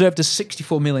only observe to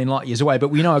 64 million light years away, but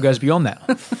we know it goes beyond that.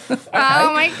 Okay.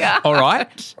 Oh, my God. All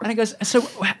right. And he goes, so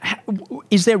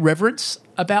is there reverence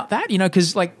about that? You know,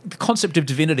 because like the concept of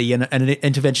divinity and an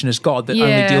interventionist God that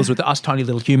only deals with us tiny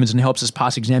little humans and helps us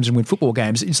pass exams and win football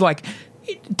games, it's like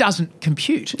it doesn't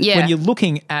compute when you're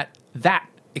looking at that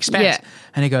expanse. Yeah.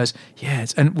 And he goes,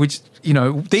 yes. And which, you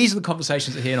know, these are the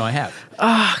conversations that he and I have.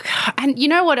 Oh, God. And you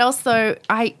know what else, though?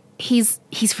 He's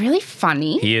really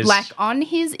funny. He is. Like on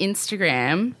his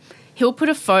Instagram, he'll put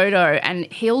a photo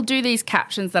and he'll do these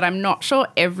captions that I'm not sure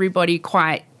everybody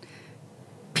quite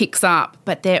picks up,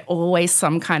 but they're always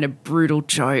some kind of brutal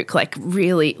joke, like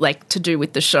really like to do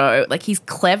with the show. Like he's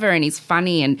clever and he's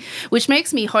funny, and which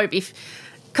makes me hope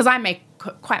because I make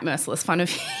quite merciless fun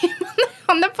of him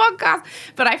on the podcast,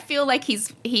 but I feel like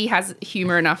he has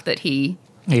humor enough that he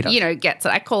you know, gets it.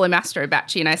 I call him Astro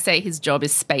Batchy and I say his job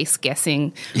is space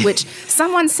guessing, which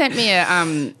someone sent me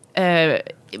a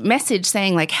message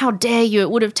saying like, how dare you,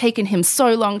 it would have taken him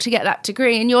so long to get that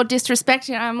degree and you're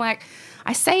disrespecting it. I'm like,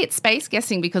 I say it's space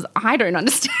guessing because I don't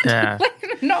understand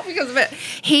it, not because of it.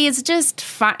 He is just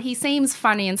fun. He seems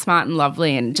funny and smart and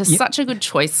lovely and just such a good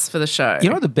choice for the show.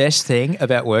 You know the best thing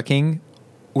about working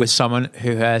with someone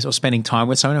who has, or spending time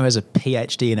with someone who has a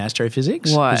PhD in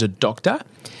astrophysics, who's a doctor,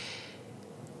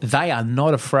 they are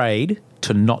not afraid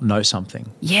to not know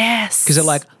something. Yes. Because they're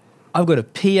like, I've got a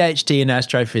PhD in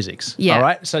astrophysics. Yeah. All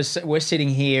right. So we're sitting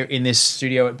here in this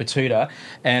studio at Batuta,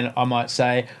 and I might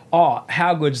say,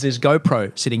 how good's this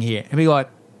GoPro sitting here? And be like,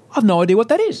 I've no idea what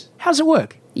that is. How does it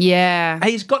work? Yeah. And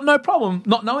he's got no problem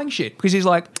not knowing shit because he's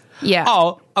like,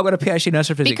 I've got a PhD in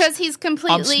astrophysics. Because he's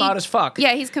completely... I'm smart as fuck.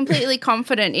 Yeah, he's completely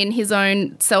confident in his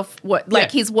own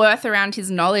his worth around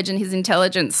his knowledge and his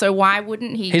intelligence. So why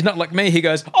wouldn't he... He's not like me. He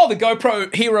goes, the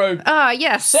GoPro Hero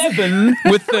 7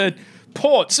 with the...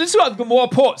 ports. It's got more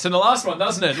ports than the last one,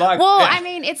 doesn't it? I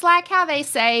mean, it's like how they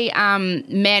say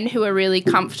men who are really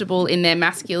comfortable in their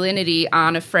masculinity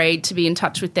aren't afraid to be in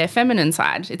touch with their feminine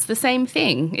side. It's the same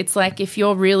thing. It's like if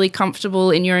you're really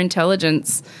comfortable in your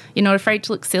intelligence, you're not afraid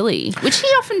to look silly, which he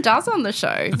often does on the show.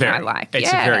 It's a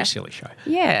very silly show.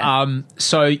 Yeah.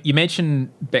 So you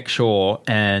mentioned Beck Shaw,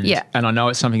 and I know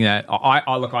it's something that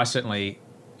I certainly...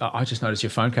 I just noticed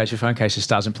your phone case. Your phone case is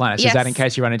Stars and Planets. Yes. Is that in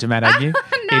case you run into Matt Agnew?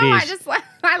 No, it is.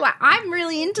 I I'm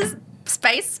really into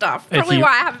space stuff. Probably why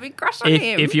I have a big crush on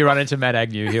him. If you run into Matt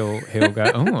Agnew, he'll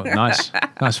go, oh, nice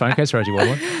phone case, Rosie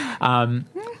Wardle.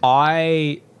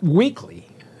 I weekly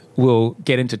will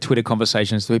get into Twitter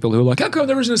conversations with people who are like, how come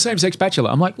there isn't a same-sex bachelor?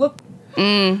 I'm like, look,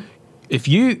 if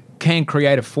you can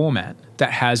create a format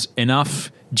that has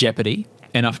enough jeopardy,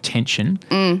 enough tension,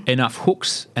 enough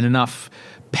hooks, and enough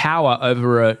power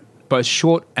over both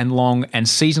short and long and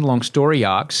season-long story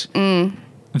arcs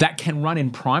that can run in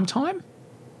prime time,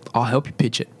 I'll help you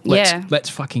pitch it. Let's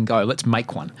fucking go. Let's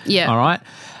make one. Yeah. All right?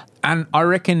 And I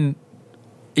reckon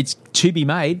it's to be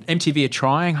made. MTV are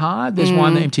trying hard. There's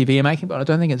one that MTV are making, but I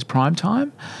don't think it's prime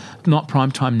time, not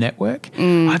prime time network.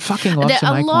 I'd fucking love to make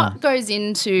one. A lot goes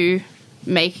into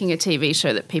making a TV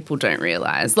show that people don't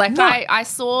realise. Like, I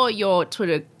saw your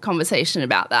Twitter conversation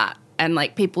about that and,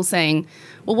 like, people saying,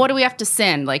 well, what do we have to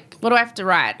send? Like, what do I have to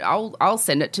write? I'll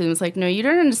send it to them. It's like, no, you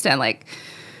don't understand. Like,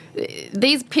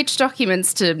 these pitch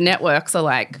documents to networks are,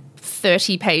 like,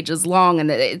 30 pages long,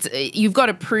 and you've got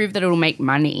to prove that it'll make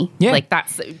money. Yeah. Like,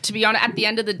 that's, to be honest, at the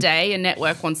end of the day, a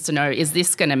network wants to know, is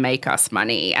this going to make us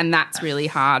money? And that's really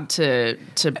hard to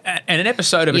And an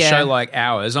episode of a show like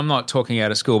ours, I'm not talking out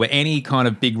of school, but any kind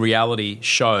of big reality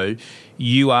show,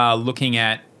 you are looking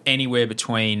at anywhere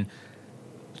between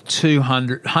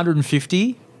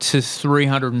 150 to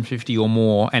 350 or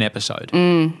more an episode.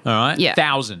 All right? Yeah.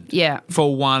 1,000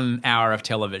 for 1 hour of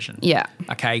television. Yeah.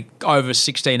 Okay, over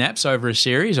 16 eps over a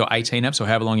series, or 18 eps, or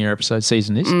however long your episode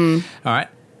season is. All right?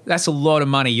 That's a lot of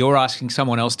money you're asking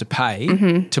someone else to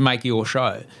pay to make your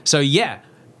show. So, yeah,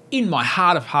 in my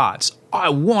heart of hearts, I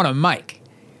want to make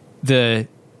the,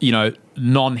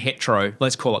 non-hetero,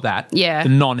 let's call it that, the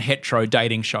non-hetero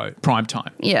dating show, primetime.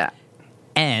 Yeah.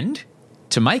 And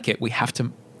to make it, we have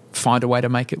to find a way to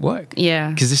make it work. Yeah.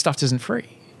 Because this stuff isn't free.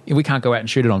 We can't go out and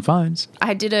shoot it on phones.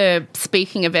 I did a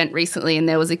speaking event recently and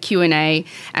there was a Q&A,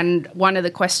 and one of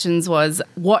the questions was,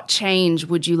 what change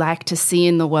would you like to see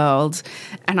in the world?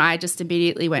 And I just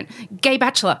immediately went, gay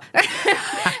bachelor.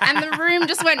 And the room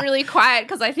just went really quiet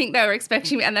because I think they were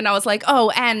expecting me. And then I was like,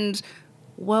 oh, and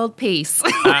world peace.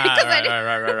 Right.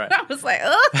 I was like,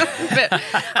 oh. But,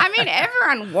 I mean,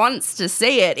 everyone wants to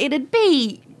see it. It'd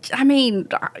be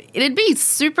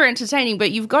super entertaining,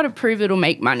 but you've got to prove it'll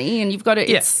make money, and you've got to,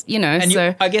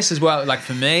 And I guess as well, like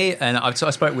for me, and I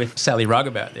spoke with Sally Rugg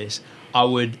about this, I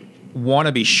would want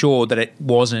to be sure that it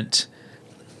wasn't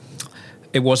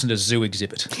a zoo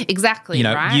exhibit. Exactly,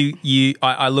 right?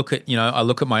 I look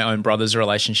at my own brother's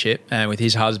relationship with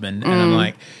his husband, and I'm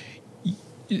like,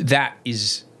 that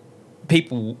is,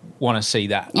 people want to see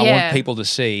that. I want people to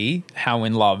see how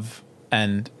in love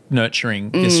and nurturing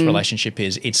this relationship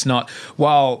is. It's not,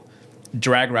 while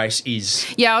Drag Race is...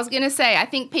 Yeah, I was going to say, I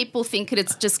think people think that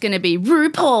it's just going to be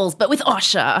RuPaul's, but with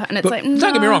Osher. And it's like, no.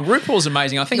 Don't get me wrong, RuPaul's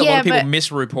amazing. I think a lot of people miss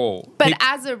RuPaul. But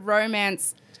as a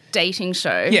romance dating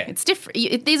show, it's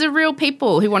different. These are real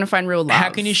people who want to find real love.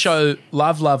 How can you show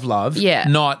love,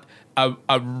 not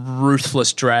a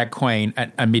ruthless drag queen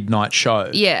at a midnight show?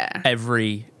 Yeah.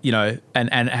 Every...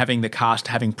 and having the cast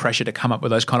having pressure to come up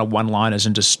with those kind of one-liners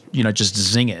and just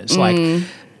zingers. Like,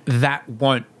 that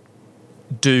won't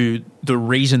do the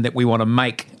reason that we want to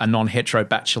make a non-hetero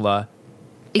bachelor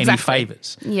any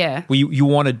favours. Yeah. You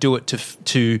want to do it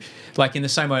to like in the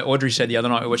same way Audrey said the other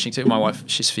night, we were watching it, my wife,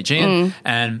 she's Fijian,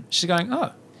 and she's going,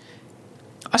 oh,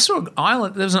 I saw an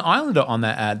island, there was an islander on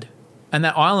that ad, and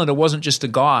that islander wasn't just a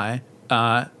guy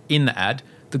in the ad.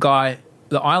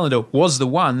 The islander was the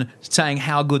one saying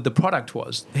how good the product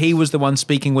was. He was the one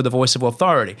speaking with a voice of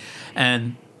authority.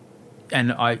 And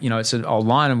I, it's an old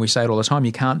line, and we say it all the time,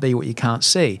 you can't be what you can't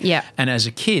see. Yeah. And as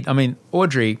a kid, I mean,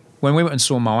 Audrey, when we went and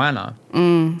saw Moana,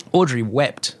 Audrey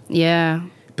wept. Yeah.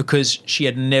 Because she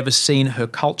had never seen her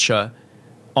culture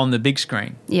on the big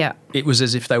screen. Yeah. It was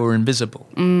as if they were invisible,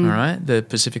 all right, the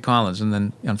Pacific Islands. And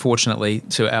then, unfortunately,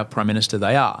 to our Prime Minister,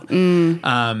 they are.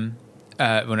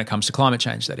 When it comes to climate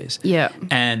change, that is. Yeah.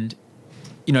 And,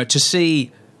 to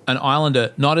see an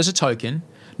islander not as a token,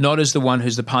 not as the one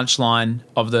who's the punchline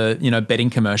of the, betting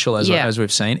commercial as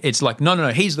we've seen. It's like, no,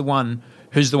 he's the one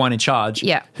who's the one in charge,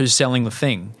 who's selling the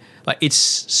thing. Like, it's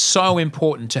so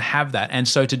important to have that. And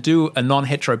so to do a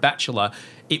non-hetero bachelor,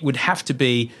 it would have to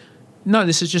be, no,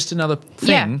 this is just another thing.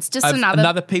 Yeah, it's just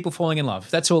another people falling in love.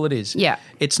 That's all it is. Yeah.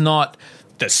 It's not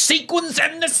the sequins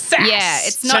and the sass. Yeah,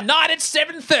 it's not tonight at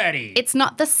 7:30. It's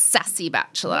not the sassy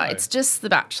bachelor. No. It's just the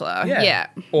bachelor. Yeah.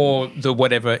 Or the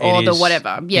whatever it is. Or the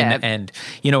whatever. Yeah. In the end.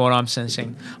 You know what I'm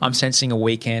sensing? I'm sensing a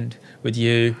weekend with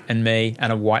you and me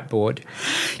and a whiteboard.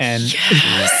 And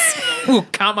yes. will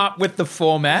come up with the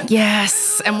format.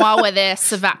 Yes, and while we're there,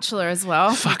 Savacula as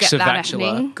well. Fuck Get that Savacula.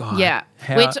 happening. God, yeah,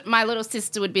 how- which my little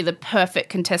sister would be the perfect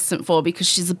contestant for because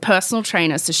she's a personal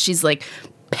trainer, so she's like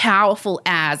powerful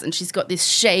as, and she's got this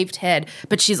shaved head,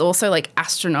 but she's also like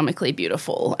astronomically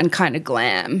beautiful and kind of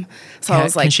glam. So I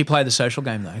was like, can she play the social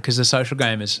game though? Because the social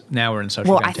game is now we're in social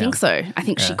well, game. I think town. so. I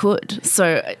think she could.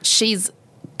 So she's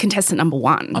contestant number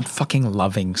one. I'm fucking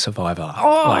loving Survivor.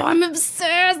 Oh, Like, I'm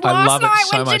obsessed. I love Last it night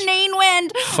so when much. Janine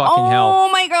went. Fucking oh hell.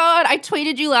 my God. I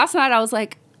tweeted you last night. I was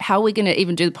like, how are we going to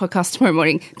even do the podcast tomorrow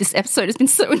morning? This episode has been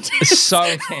so intense. It's so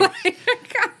intense.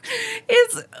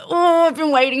 I've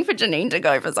been waiting for Janine to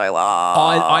go for so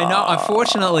long. I know.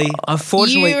 Unfortunately,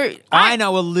 You- I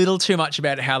know a little too much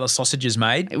about how the sausage is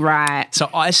made. Right. So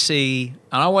I see,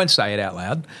 and I won't say it out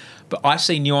loud, but I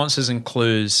see nuances and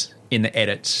clues in the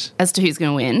edits As to who's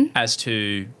going to win. as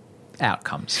to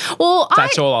outcomes. Well,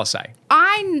 That's all I'll say.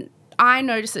 I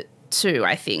notice it too,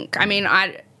 I think. I mean,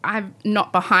 I'm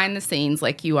not behind the scenes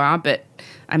like you are, but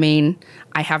I mean,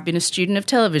 I have been a student of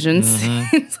television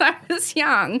since I was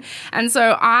young. And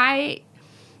so I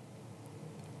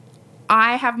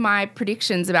have my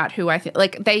predictions about who I think.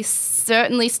 Like, they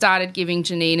certainly started giving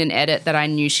Janine an edit that I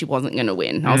knew she wasn't going to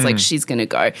win. I was like, she's going to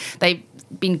go. They've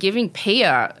been giving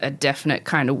Pia a definite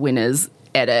kind of winner's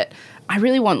edit. I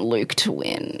really want Luke to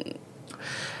win.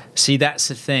 See, that's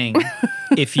the thing.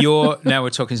 If you're now we're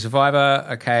talking Survivor,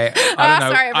 okay. I don't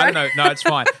know. sorry, I don't know. No, it's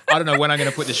fine. I don't know when I'm going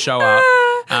to put this show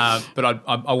up, but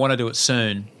I want to do it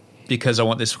soon because I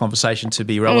want this conversation to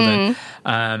be relevant.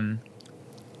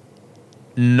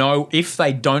 No, if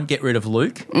they don't get rid of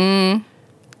Luke,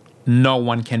 no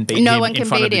one can beat him in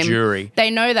front of the jury. They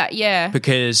know that, yeah.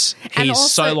 Because And he's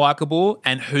also- so likable,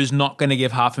 and who's not going to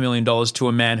give $500,000 to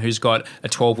a man who's got a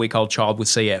 12-week-old child with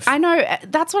CF? I know.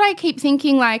 That's what I keep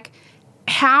thinking. Like,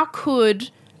 how could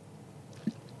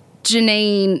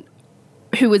Janine,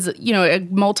 who is, you know, a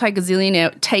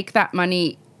multi-gazillionaire, take that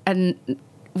money and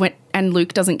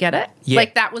Luke doesn't get it? Yeah.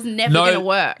 Like, that was never going to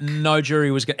work. No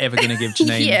jury was ever going to give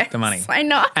Janine Yes, the money. I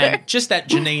know. And just that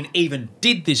Janine even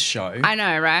did this show. I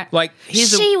know, right? Like,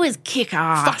 she was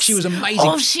kick-ass. Fuck, she was amazing.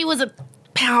 Oh, she was a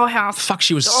powerhouse. Fuck,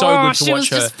 she was so good to she watch was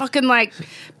her. just fucking like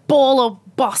baller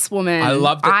boss woman. I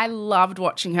loved it. I loved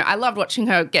watching her. I loved watching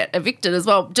her get evicted as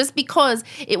well, just because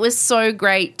it was so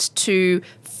great to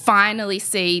finally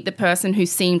see the person who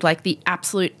seemed like the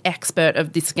absolute expert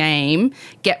of this game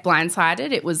get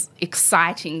blindsided. It was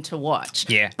exciting to watch.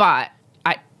 Yeah. But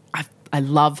I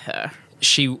love her.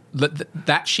 She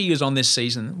is on this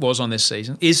season,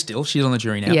 is still. She's on the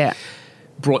jury now. Yeah.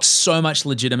 Brought so much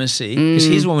legitimacy because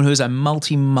here's a woman who's a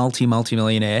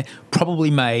multi-millionaire,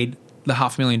 probably made the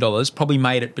 $500,000, probably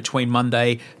made it between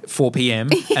Monday 4 p.m.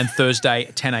 and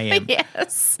Thursday 10 a.m.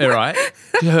 Yes. All right.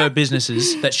 Her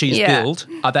businesses that she's Yeah. built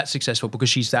are that successful because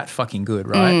she's that fucking good,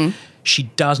 right? She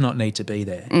does not need to be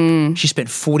there. She spent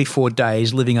 44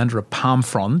 days living under a palm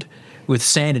frond with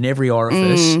sand in every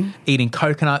orifice, eating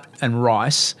coconut and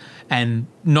rice and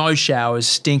no showers,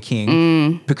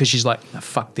 stinking because she's like, "No,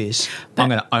 fuck this. I'm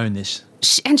going to own this."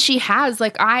 And she has,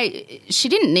 like, she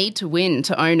didn't need to win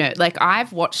to own it. Like,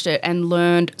 I've watched it and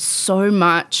learned so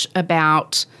much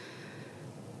about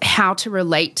how to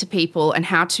relate to people and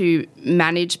how to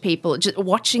manage people. Just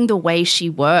watching the way she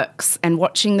works and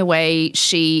watching the way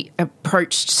she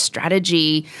approached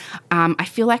strategy. I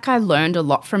feel like I learned a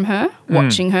lot from her,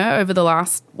 watching her over the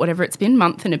last, whatever it's been,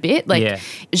 month and a bit. Like,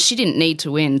 she didn't need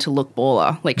to win to look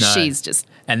baller. Like, No. she's just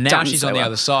And now done she's so on the well.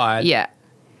 other side. Yeah.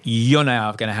 You're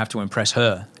now going to have to impress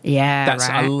her. Yeah,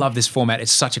 I love this format.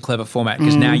 It's such a clever format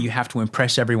because now you have to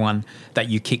impress everyone that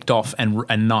you kicked off and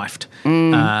knifed.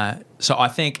 So I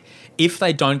think if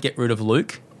they don't get rid of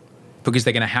Luke, because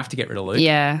they're going to have to get rid of Luke,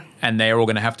 and they're all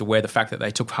going to have to wear the fact that they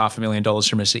took $500,000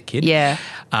 from a sick kid. Yeah.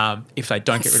 If they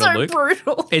don't get rid So of Luke,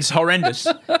 brutal. it's horrendous.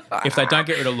 If they don't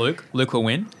get rid of Luke, Luke will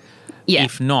win. Yeah.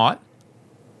 If not,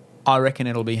 I reckon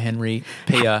it'll be Henry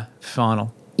Pia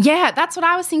final. Yeah, that's what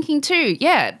I was thinking too.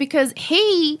 Yeah, because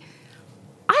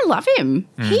I love him.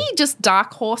 He just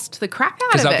dark horsed the crap out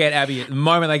of Because it. they'll get Abby. The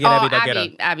moment they get Abby, they'll get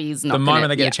her. Abby's not The moment gonna,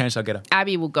 they get a chance, they'll get her.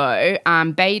 Abby will go.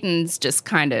 Baden's just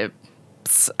kind of,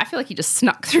 I feel like he just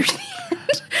snuck through the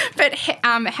end. But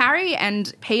Harry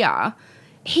and Pia,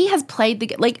 he has played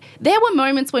the, like, there were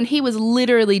moments when he was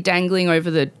literally dangling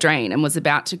over the drain and was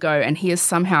about to go, and he has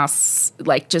somehow,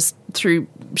 like, just through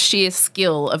sheer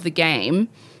skill of the game,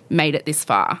 made it this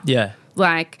far. Yeah.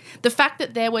 Like, the fact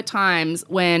that there were times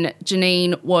when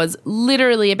Janine was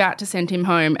literally about to send him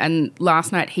home and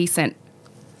last night he sent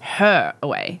her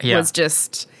away was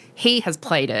just, he has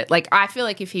played it. Like, I feel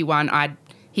like if he won,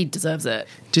 he deserves it.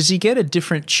 Does he get a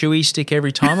different chewy stick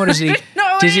every time, or does he?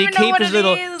 No Does he even know keep what his it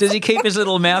little? is. Does he keep his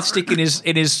little mouth stick in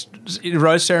his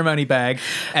rose ceremony bag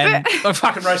and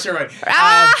fucking rose ceremony?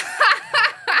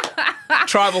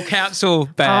 Tribal council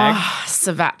bag.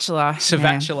 Savacula.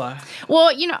 Savacula. Yeah. Well,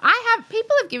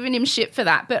 people have given him shit for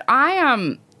that, but I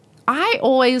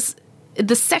always,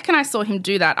 the second I saw him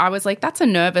do that, I was like, that's a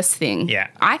nervous thing. Yeah.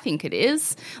 I think it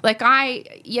is.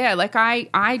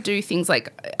 I do things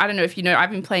like, I don't know if you know,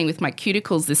 I've been playing with my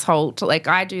cuticles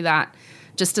I do that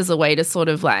just as a way to sort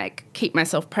of like keep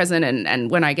myself present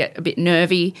and when I get a bit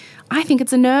nervy, I think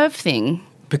it's a nerve thing.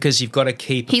 Because you've got to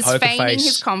keep a He's poker feigning face.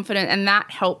 his confidence, and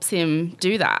that helps him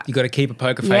do that. You've got to keep a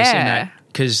poker face in that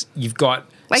because you've got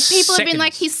people have been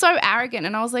like, seconds. he's so arrogant.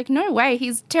 And I was like, no way,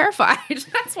 he's terrified.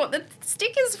 That's what the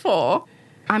stick is for.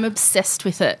 I'm obsessed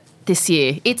with it this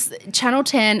year. It's Channel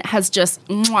 10 has just,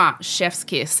 chef's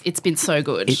kiss. It's been so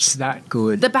good. It's that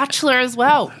good. The Bachelor as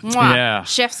well. Yeah.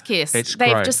 Chef's kiss. It's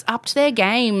They've great. just upped their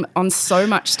game on so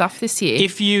much stuff this year.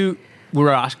 If you were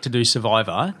asked to do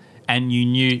Survivor and you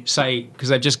knew, say, because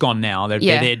they've just gone now, they're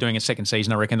there doing a second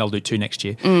season. I reckon they'll do 2 next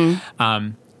year.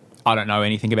 I don't know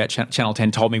anything about Channel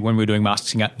 10. Told me when we were doing Masked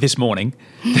Singer this morning.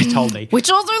 They told me. Which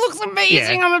also looks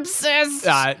amazing. Yeah. I'm obsessed.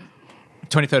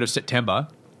 23rd of September.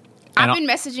 I've been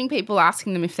messaging people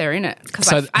asking them if they're in it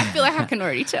because I feel like I can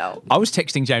already tell. I was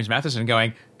texting James Matheson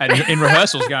going, and in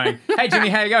rehearsals going, hey, Jimmy,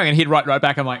 how you going? And he'd write right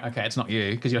back. I'm like, okay, it's not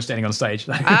you because you're standing on stage.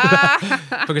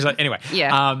 Because anyway.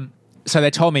 Yeah. So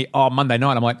they told me, Monday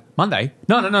night. I'm like, Monday?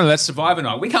 No, that's Survivor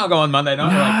night. We can't go on Monday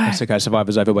night. They're like, it's okay,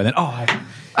 Survivor's over by then.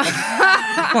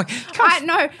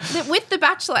 With The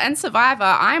Bachelor and Survivor,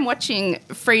 I'm watching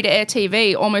free-to-air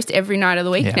TV almost every night of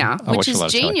the week now, which is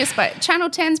genius. But Channel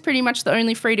 10's pretty much the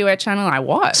only free-to-air channel I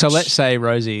watch. So let's say,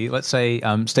 Rosie,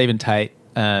 Stephen Tate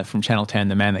from Channel 10,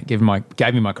 the man that gave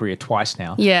me my career twice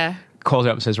now, calls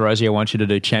up and says, Rosie, I want you to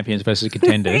do Champions versus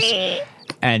Contenders.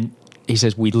 And he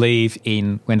says, we leave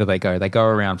in, when do they go? They go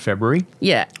around February.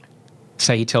 Yeah.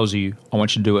 Say he tells you, I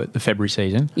want you to do it the February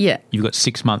season. Yeah. You've got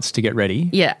 6 months to get ready.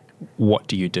 Yeah. What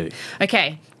do you do?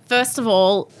 Okay. First of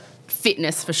all,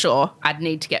 fitness for sure. I'd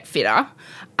need to get fitter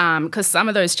because some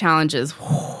of those challenges,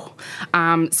 so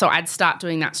I'd start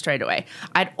doing that straight away.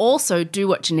 I'd also do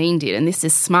what Janine did, and this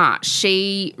is smart.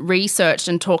 She researched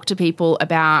and talked to people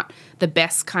about the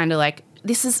best kind of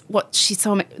this is what she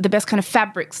told me, the best kind of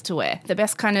fabrics to wear, the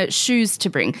best kind of shoes to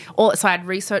bring. So I'd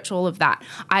research all of that.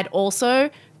 I'd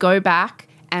also go back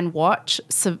and watch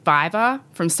Survivor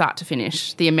from start to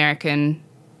finish, the American,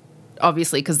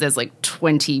 obviously because there's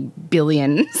 20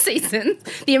 billion seasons,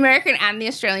 the American and the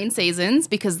Australian seasons,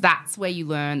 because that's where you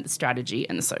learn the strategy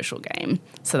and the social game.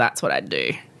 So that's what I'd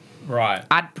do. Right.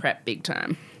 I'd prep big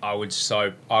time. I would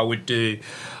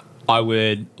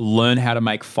learn how to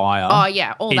make fire. Oh,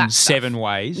 yeah, all that in stuff. 7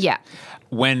 ways. Yeah.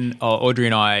 When Audrey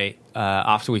and I,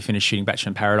 after we finished shooting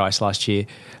Bachelor in Paradise last year,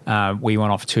 we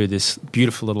went off to this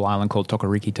beautiful little island called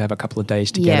Tokariki to have a couple of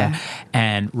days together. Yeah.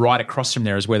 And right across from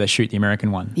there is where they shoot the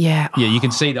American one. Yeah. Yeah, you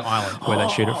can see the island where they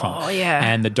shoot it from. Oh, yeah.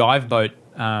 And the dive boat,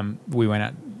 we went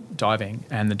out diving,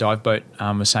 and the dive boat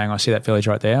was saying, I see that village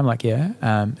right there. I'm like,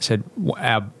 yeah. Said,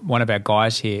 one of our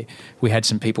guys here, we had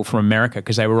some people from America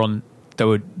because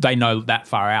they know that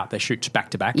far out. They shoot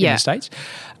back to back in the States.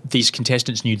 These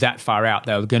contestants knew that far out.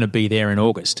 They were going to be there in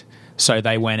August. So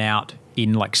they went out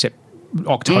in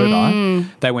October.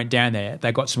 They went down there.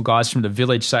 They got some guys from the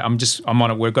village. So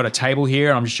we've got a table here.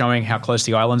 And I'm just showing how close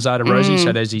the islands are to Rosie.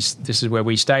 So this is where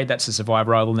we stayed. That's the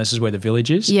Survivor Island. This is where the village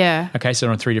is. Yeah. Okay. So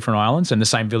they're on 3 different islands and the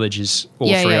same village is all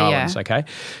 3 islands. Yeah. Okay.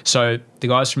 So the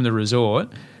guys from the resort,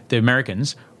 the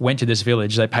Americans, went to this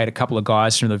village. They paid a couple of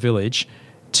guys from the village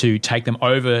to take them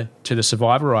over to the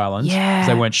Survivor Islands. Yeah.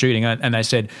 They weren't shooting. And they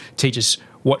said, teach us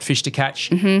what fish to catch,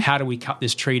 how do we cut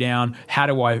this tree down, how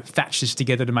do I thatch this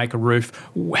together to make a roof,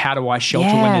 how do I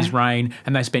shelter when there's rain.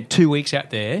 And they spent 2 weeks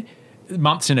out there,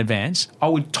 months in advance. I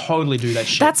would totally do that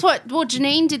shit.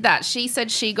 Janine did that. She said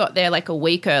she got there a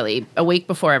week early, a week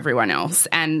before everyone else,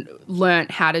 and learnt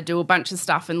how to do a bunch of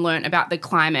stuff and learnt about the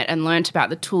climate and learnt about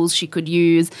the tools she could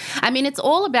use. I mean, it's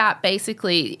all about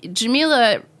basically,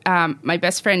 Jamila, my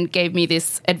best friend, gave me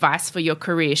this advice for your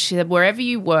career. She said, wherever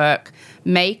you work,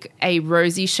 make a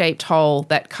rosy-shaped hole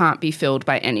that can't be filled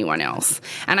by anyone else.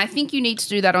 And I think you need to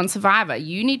do that on Survivor.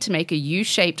 You need to make a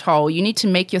U-shaped hole. You need to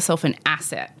make yourself an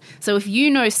asset. So if you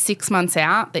know 6 months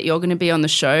out that you're going to be on the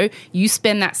show, you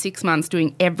spend that 6 months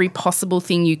doing every possible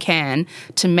thing you can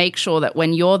to make sure that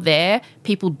when you're there,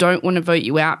 people don't want to vote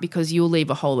you out because you'll leave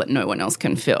a hole that no one else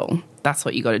can fill. That's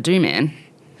what you got to do, man.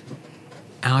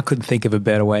 I couldn't think of a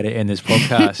better way to end this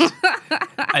podcast.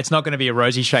 It's not going to be a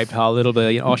rosy-shaped hole. It'll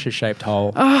be an Osher-shaped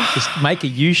hole. Just make a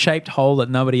U-shaped hole that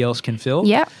nobody else can fill.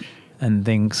 Yep. and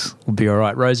things will be all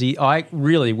right. Rosie, I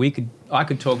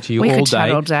could talk to you all day. We could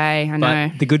chat all day, I know.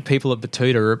 But the good people of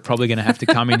Batuta are probably going to have to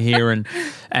come in here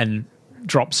and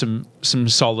drop some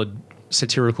solid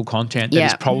satirical content that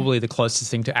is probably the closest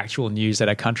thing to actual news that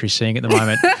our country's seeing at the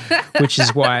moment, which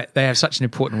is why they have such an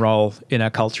important role in our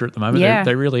culture at the moment. Yeah.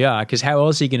 They really are, because how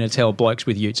else are you going to tell blokes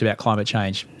with utes about climate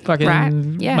change?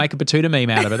 Fucking make a Batuta meme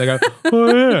out of it. They go,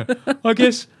 oh yeah,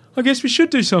 I guess we should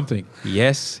do something.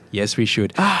 Yes, we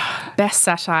should. Best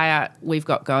satire we've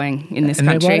got going in this and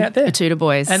country. They're right out there. Batuta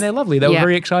boys. And they're lovely. They were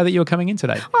very excited that you were coming in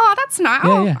today. Oh, that's nice.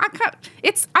 Yeah. I can't.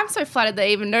 I'm so flattered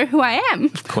they even know who I am.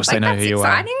 Of course they know who you are.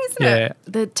 That's exciting, isn't it?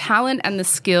 The talent and the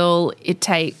skill it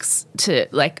takes to,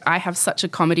 I have such a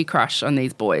comedy crush on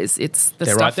these boys. It's the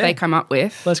They're stuff right there. they come up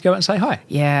with. Let's go out and say hi.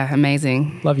 Yeah,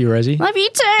 amazing. Love you, Rosie. Love you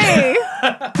too.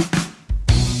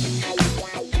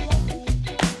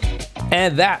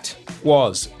 And that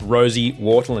was Rosie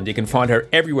Waterland. You can find her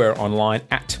everywhere online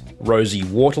at Rosie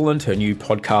Waterland. Her new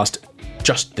podcast,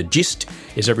 Just the Gist,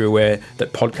 is everywhere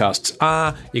that podcasts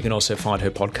are. You can also find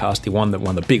her podcast, the one that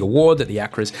won the big award at the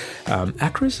ACRAs,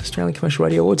 Australian Commercial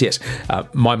Radio Awards, yes.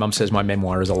 My Mum Says My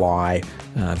Memoir Is a Lie.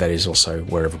 That is also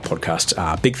wherever podcasts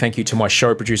are. Big thank you to my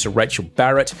show producer, Rachel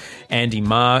Barrett, Andy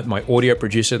Marr, my audio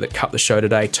producer that cut the show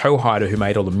today, Toe Hider, who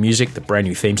made all the music, the brand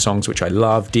new theme songs, which I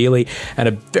love dearly, and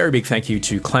a very big thank you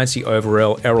to Clancy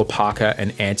Overell, Errol Parker,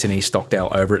 and Anthony Stockdale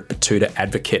over at Batuta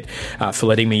Advocate for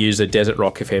letting me use the Desert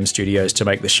Rock FM studios to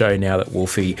make the show now that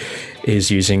Wolfie is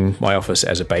using my office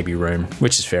as a baby room,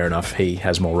 which is fair enough. He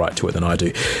has more right to it than I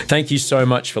do. Thank you so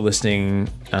much for listening.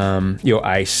 You're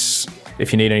ace.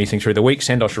 If you need anything through the week,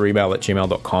 send us your email at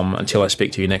gmail.com. Until I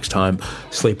speak to you next time,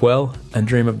 sleep well and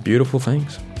dream of beautiful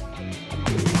things.